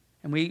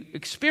 And we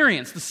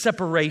experience the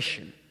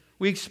separation.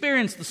 We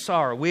experience the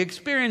sorrow. We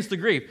experience the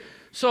grief.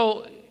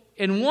 So,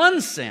 in one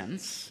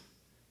sense,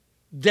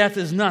 death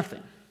is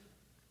nothing.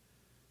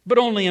 But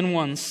only in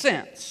one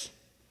sense.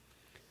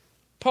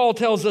 Paul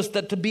tells us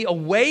that to be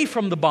away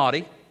from the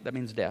body, that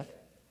means death,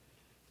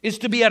 is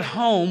to be at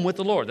home with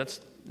the Lord. That's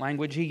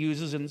language he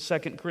uses in 2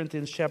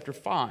 Corinthians chapter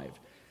 5.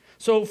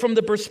 So from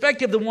the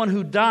perspective of the one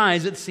who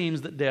dies, it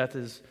seems that death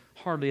is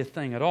hardly a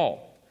thing at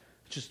all.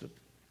 It's just a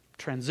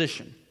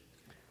transition.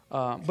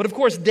 But of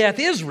course, death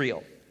is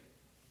real.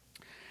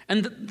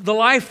 And the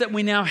life that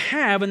we now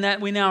have and that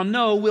we now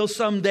know will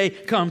someday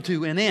come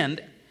to an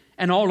end.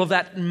 And all of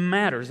that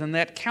matters, and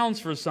that counts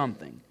for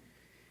something.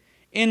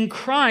 In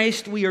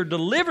Christ, we are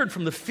delivered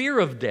from the fear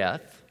of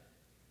death.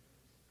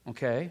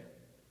 Okay?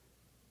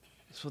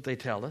 That's what they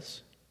tell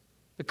us.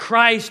 The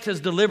Christ has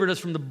delivered us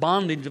from the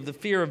bondage of the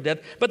fear of death.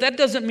 But that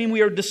doesn't mean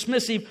we are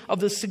dismissive of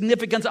the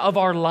significance of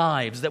our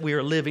lives that we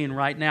are living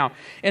right now.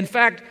 In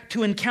fact,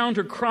 to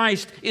encounter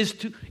Christ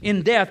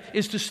in death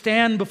is to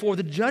stand before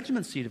the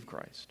judgment seat of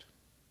Christ.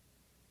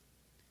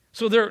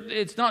 So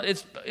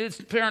it's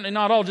apparently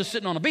not all just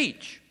sitting on a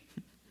beach.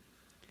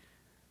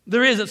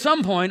 There is at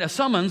some point a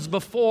summons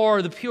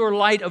before the pure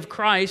light of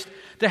Christ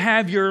to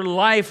have your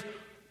life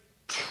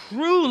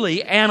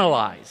truly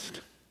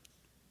analyzed.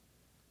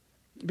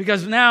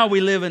 Because now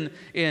we live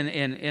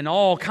in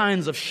all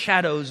kinds of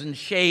shadows and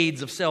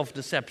shades of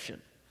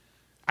self-deception.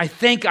 I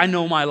think I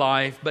know my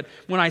life, but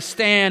when I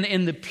stand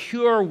in the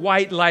pure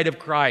white light of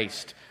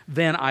Christ,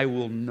 then I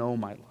will know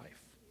my life.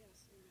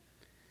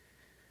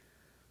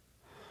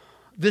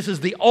 This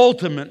is the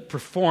ultimate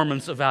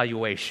performance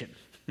evaluation.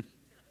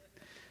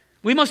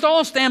 We must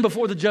all stand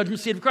before the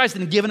judgment seat of Christ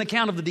and give an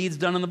account of the deeds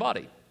done in the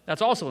body.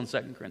 That's also in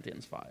 2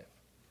 Corinthians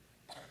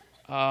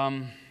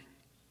 5.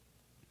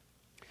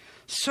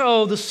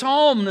 So the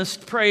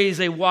psalmist prays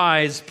a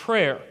wise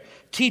prayer.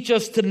 Teach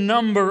us to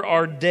number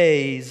our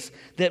days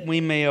that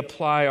we may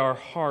apply our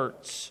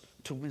hearts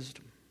to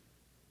wisdom.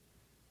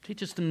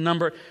 Teach us to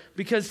number,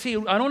 because I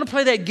don't want to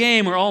play that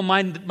game where all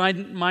my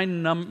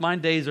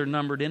days are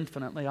numbered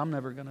infinitely. I'm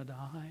never going to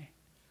die.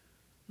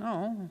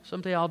 No,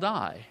 someday I'll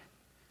die.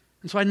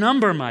 And so I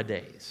number my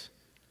days.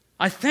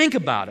 I think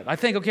about it. I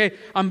think, okay,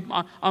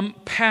 I'm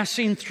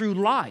passing through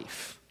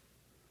life.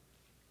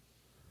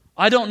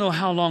 I don't know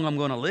how long I'm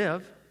going to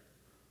live.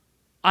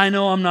 I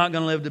know I'm not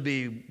going to live to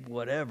be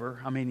whatever.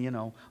 I mean,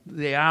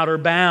 the outer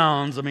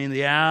bounds.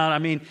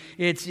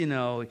 It's,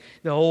 the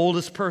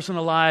oldest person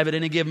alive at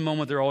any given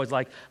moment, they're always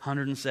like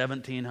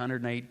 117,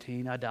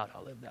 118. I doubt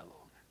I'll live that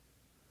long.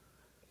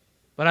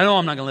 But I know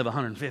I'm not going to live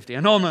 150. I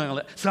know I'm not going to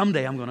live.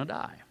 Someday I'm going to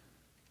die.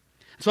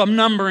 So I'm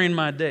numbering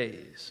my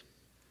days.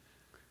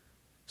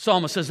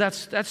 Psalmist says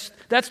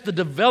that's the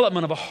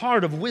development of a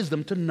heart of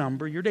wisdom, to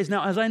number your days.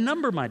 Now, as I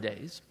number my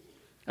days,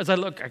 as I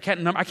look, I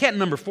can't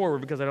number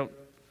forward because I don't,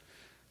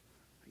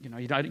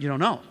 you don't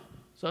know.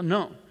 So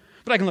no.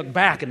 But I can look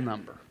back and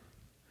number.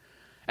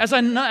 As I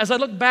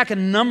look back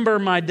and number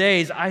my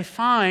days, I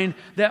find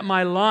that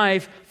my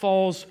life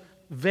falls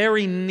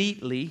very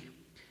neatly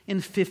in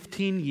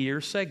 15-year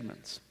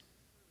segments.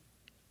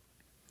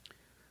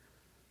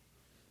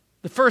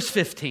 The first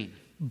 15,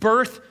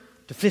 birth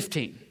to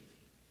 15.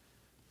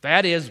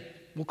 That is,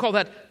 we'll call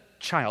that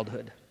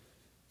childhood.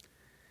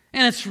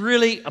 And it's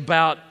really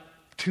about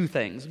two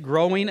things: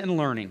 growing and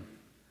learning.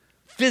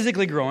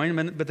 Physically growing,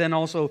 but then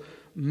also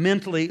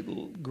mentally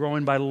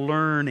growing by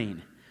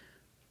learning.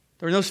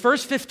 During those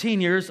first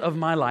 15 years of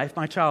my life,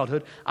 my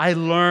childhood, I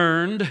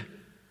learned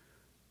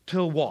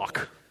to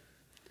walk.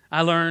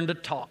 I learned to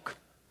talk.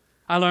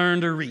 I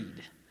learned to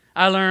read.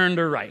 I learned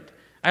to write.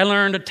 I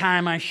learned to tie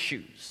my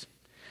shoes.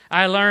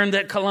 I learned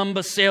that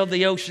Columbus sailed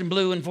the ocean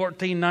blue in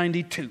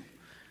 1492.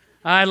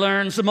 I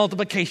learned some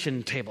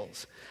multiplication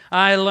tables.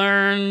 I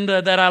learned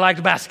that I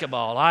liked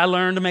basketball. I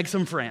learned to make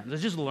some friends.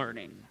 It's just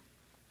learning.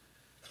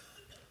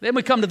 Then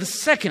we come to the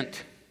second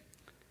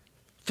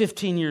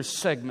 15-year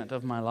segment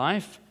of my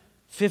life,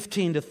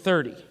 15 to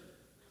 30.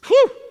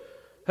 Whew!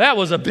 That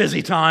was a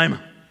busy time.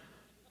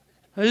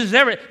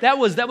 That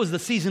was the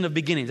season of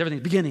beginnings.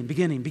 Everything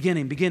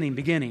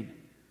beginning.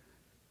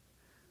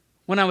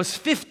 When I was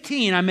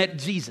 15, I met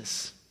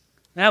Jesus.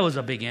 That was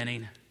a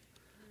beginning.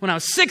 When I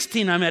was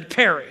 16, I met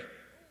Perry.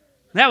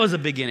 That was a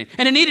beginning.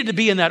 And it needed to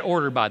be in that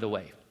order, by the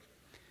way.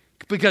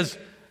 Because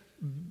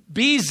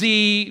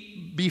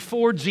BZ,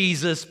 before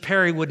Jesus,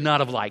 Perry would not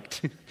have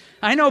liked.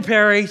 I know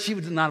Perry. She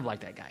would not have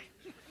liked that guy.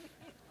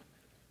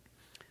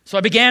 So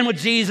I began with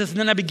Jesus, and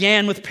then I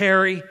began with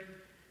Perry.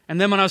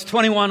 And then when I was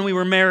 21, we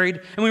were married.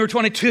 And when we were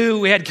 22,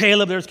 we had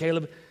Caleb. There's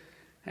Caleb.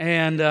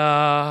 And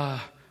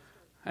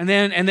And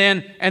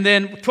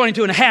then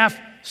 22 and a half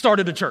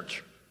started a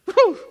church.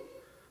 Whew.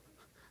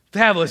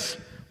 That was,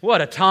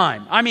 what a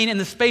time. I mean, in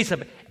the space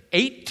of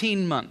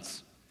 18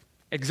 months,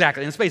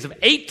 exactly, in the space of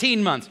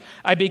 18 months,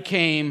 I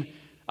became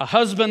a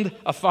husband,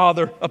 a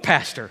father, a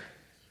pastor.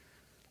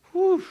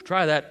 Whew,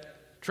 try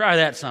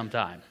that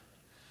sometime.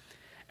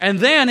 And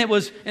then it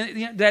was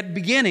that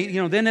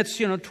beginning, then it's,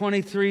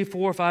 23,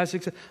 4, 5,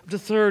 6, up to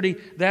 30.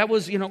 That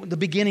was, the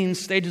beginning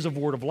stages of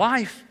Word of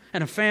Life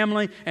and a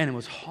family, and it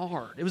was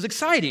hard. It was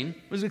exciting,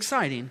 but it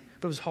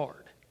was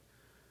hard.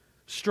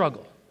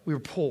 Struggle. We were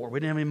poor.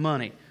 We didn't have any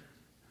money.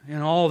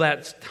 And all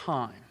that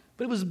time.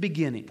 But it was the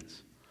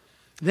beginnings.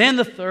 Then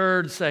the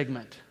third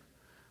segment,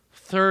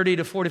 30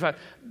 to 45.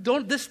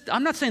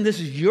 I'm not saying this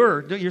is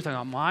you're thinking,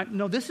 oh, mine.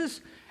 No, this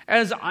is,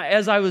 as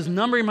I was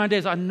numbering my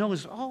days, I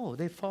noticed,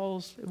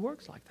 it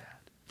works like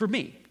that. For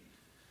me.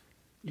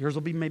 Yours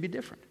will be maybe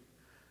different.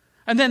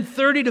 And then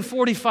 30 to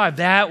 45,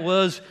 that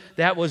was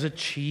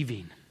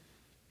achieving.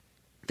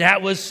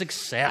 That was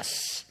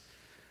success.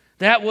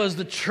 That was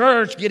the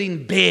church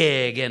getting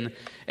big,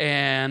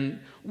 and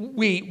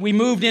we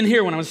moved in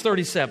here when I was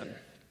 37.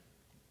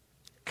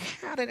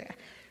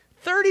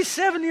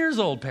 37 years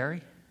old,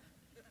 Perry.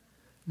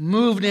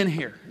 Moved in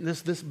here,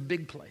 this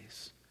big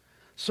place.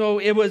 So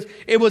it was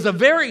a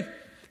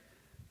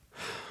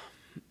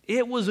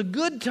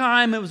good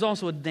time. It was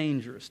also a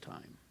dangerous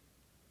time.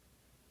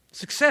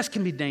 Success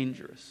can be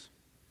dangerous.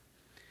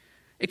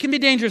 It can be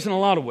dangerous in a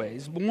lot of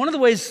ways. But one of the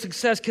ways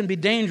success can be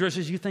dangerous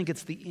is you think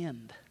it's the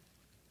end.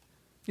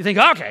 You think,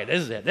 okay,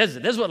 this is it. This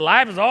is what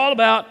life is all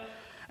about.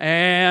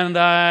 And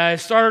I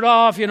started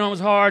off, it was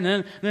hard,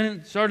 and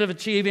then started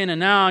achieving, and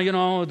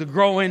now, the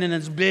growing, and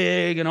it's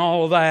big, and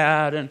all of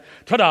that, and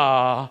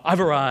ta-da, I've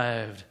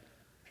arrived.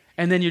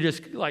 And then you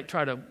just,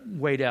 try to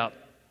wait out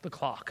the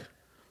clock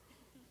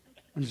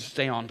and just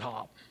stay on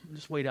top.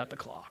 Just wait out the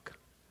clock.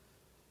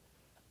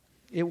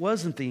 It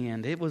wasn't the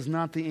end. It was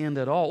not the end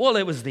at all. Well,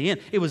 it was the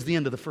end. It was the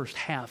end of the first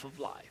half of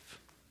life.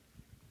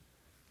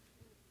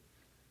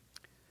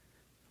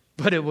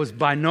 But it was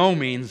by no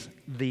means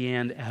the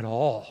end at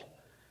all.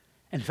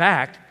 In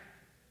fact,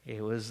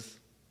 it was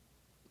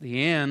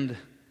the end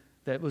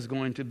that was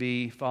going to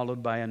be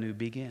followed by a new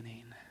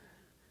beginning.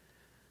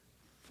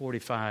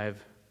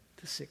 45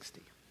 to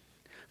 60.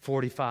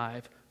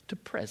 45 to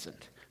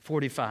present.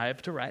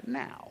 45 to right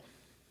now.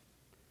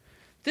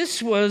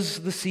 This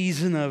was the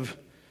season of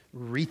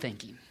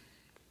rethinking.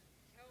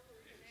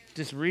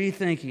 Just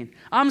rethinking.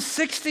 I'm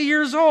 60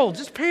 years old.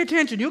 Just pay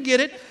attention. You'll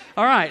get it.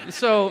 All right.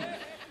 So,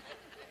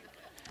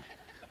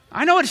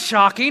 I know it's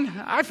shocking.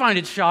 I find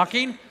it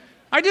shocking.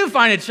 I do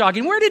find it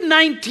shocking. Where did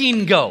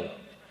 19 go?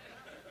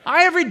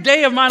 Every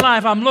day of my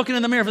life, I'm looking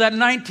in the mirror for that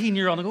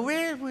 19-year-old. I go,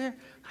 where?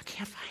 I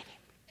can't find it.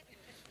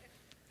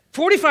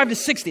 45 to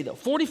 60, though.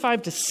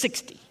 45 to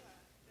 60.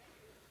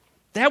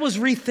 That was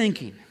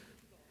rethinking.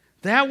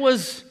 That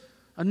was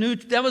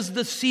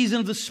the season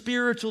of the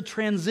spiritual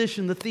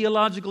transition, the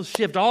theological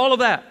shift, all of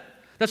that.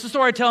 That's the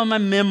story I tell in my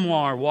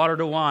memoir, Water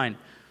to Wine.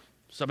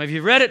 Some of you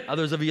have read it,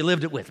 others of you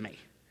lived it with me.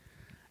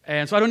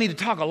 And so I don't need to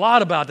talk a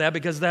lot about that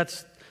because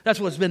that's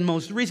what's been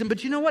most recent.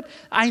 But you know what?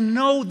 I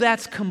know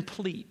that's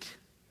complete.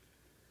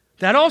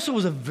 That also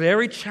was a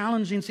very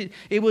challenging season.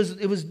 It was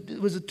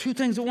two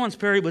things at once,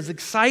 Perry. It was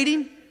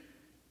exciting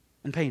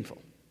and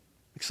painful.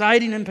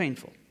 Exciting and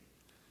painful.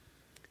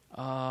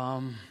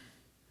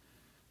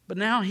 But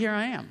now here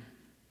I am,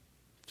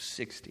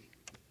 60.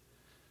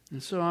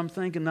 And so I'm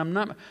thinking,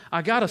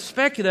 I got to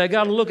speculate, I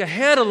got to look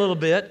ahead a little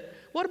bit.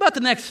 What about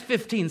the next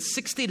 15,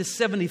 60 to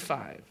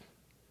 75?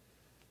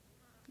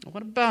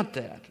 What about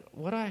that?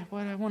 What I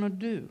want to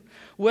do?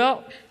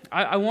 Well,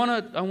 I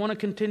want to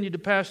continue to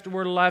pass the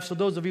word of life. So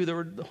those of you that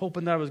were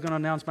hoping that I was going to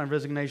announce my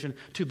resignation,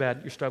 too bad,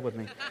 you're stuck with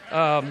me.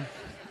 I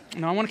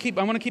want to keep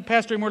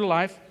pastoring word of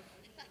life.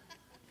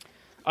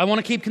 I want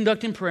to keep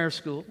conducting prayer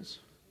schools.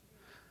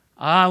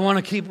 I want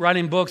to keep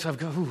writing books. I've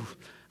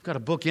got a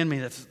book in me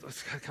that's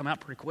got to come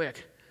out pretty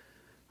quick.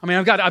 I mean,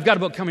 I've got a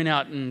book coming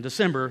out in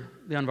December,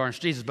 The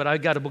Unvarnished Jesus, but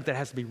I've got a book that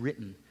has to be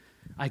written.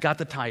 I got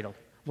the title.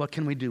 What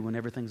can we do when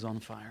everything's on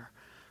fire?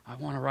 I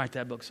want to write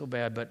that book so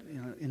bad, but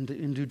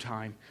in due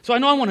time. So I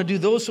know I want to do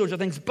those sorts of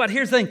things, but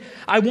here's the thing.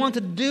 I want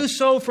to do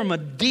so from a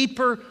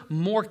deeper,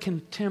 more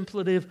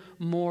contemplative,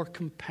 more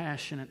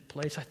compassionate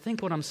place. I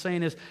think what I'm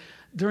saying is,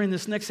 during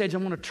this next stage, I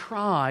want to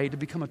try to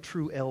become a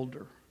true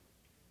elder.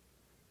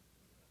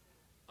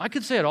 I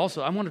could say it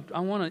also. I want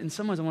to. In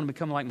some ways, I want to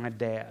become like my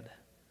dad.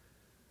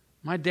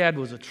 My dad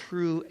was a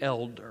true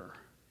elder.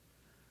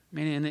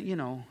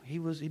 Meaning,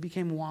 he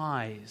became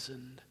wise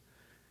and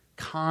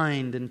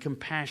kind and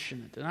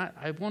compassionate. And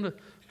I want to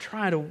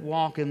try to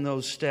walk in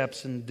those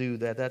steps and do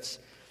that.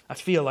 I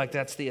feel like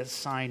that's the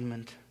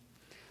assignment.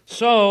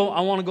 So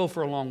I want to go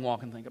for a long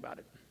walk and think about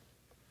it.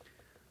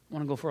 I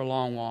want to go for a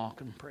long walk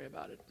and pray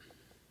about it.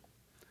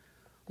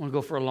 I want to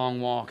go for a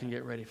long walk and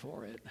get ready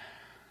for it.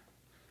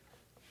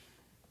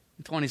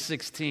 In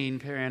 2016,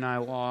 Perry and I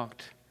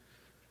walked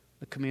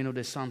the Camino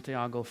de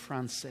Santiago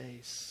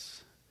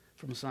Francés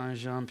from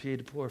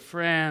Saint-Jean-Pied-de-Port,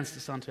 France,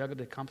 to Santiago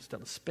de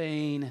Compostela,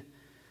 Spain.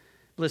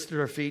 blistered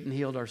our feet and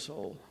healed our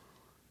soul.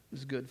 It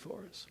was good for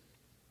us.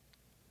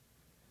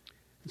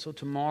 And so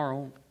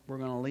tomorrow we're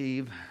going to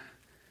leave,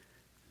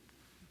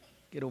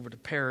 get over to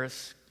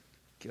Paris,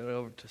 get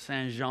over to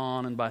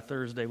Saint-Jean, and by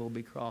Thursday we'll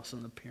be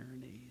crossing the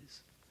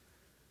Pyrenees,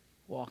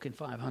 walking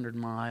 500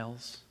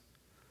 miles.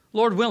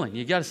 Lord willing.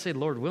 You got to say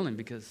Lord willing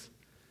because,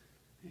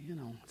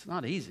 it's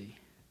not easy.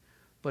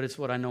 But it's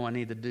what I know I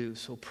need to do.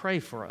 So pray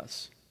for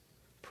us.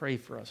 Pray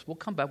for us. We'll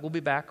come back. We'll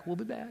be back. We'll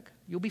be back.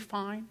 You'll be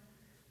fine.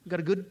 We've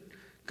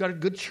got a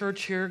good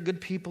church here,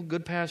 good people,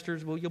 good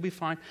pastors. You'll be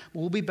fine.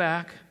 We'll be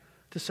back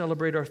to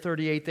celebrate our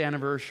 38th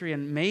anniversary,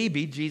 and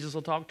maybe Jesus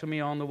will talk to me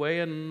on the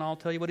way, and I'll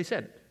tell you what he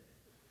said.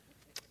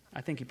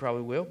 I think he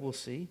probably will. We'll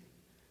see.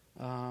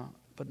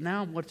 But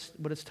now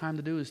what it's time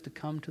to do is to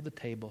come to the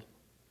table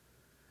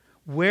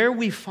where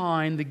we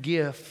find the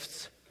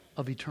gifts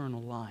of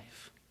eternal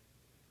life.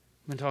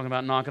 I've been talking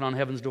about knocking on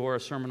heaven's door, a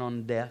sermon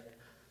on death.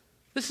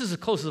 This is as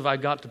close as I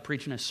got to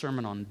preaching a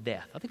sermon on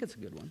death. I think it's a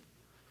good one.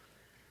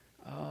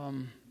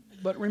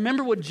 But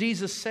remember what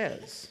Jesus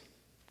says.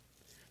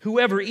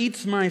 Whoever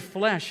eats my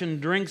flesh and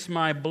drinks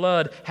my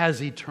blood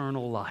has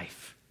eternal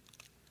life,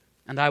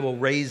 and I will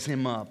raise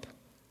him up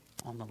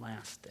on the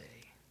last day.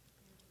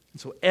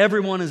 And so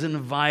everyone is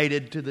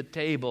invited to the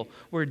table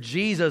where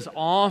Jesus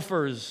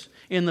offers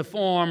in the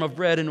form of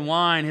bread and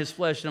wine his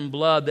flesh and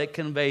blood that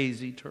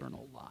conveys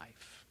eternal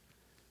life.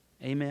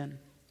 Amen.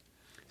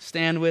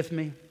 Stand with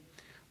me.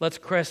 Let's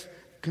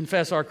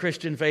confess our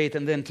Christian faith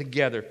and then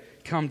together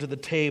come to the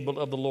table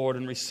of the Lord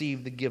and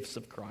receive the gifts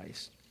of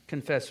Christ.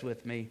 Confess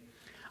with me.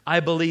 I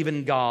believe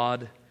in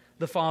God,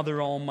 the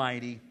Father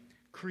Almighty,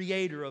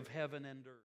 creator of heaven and earth.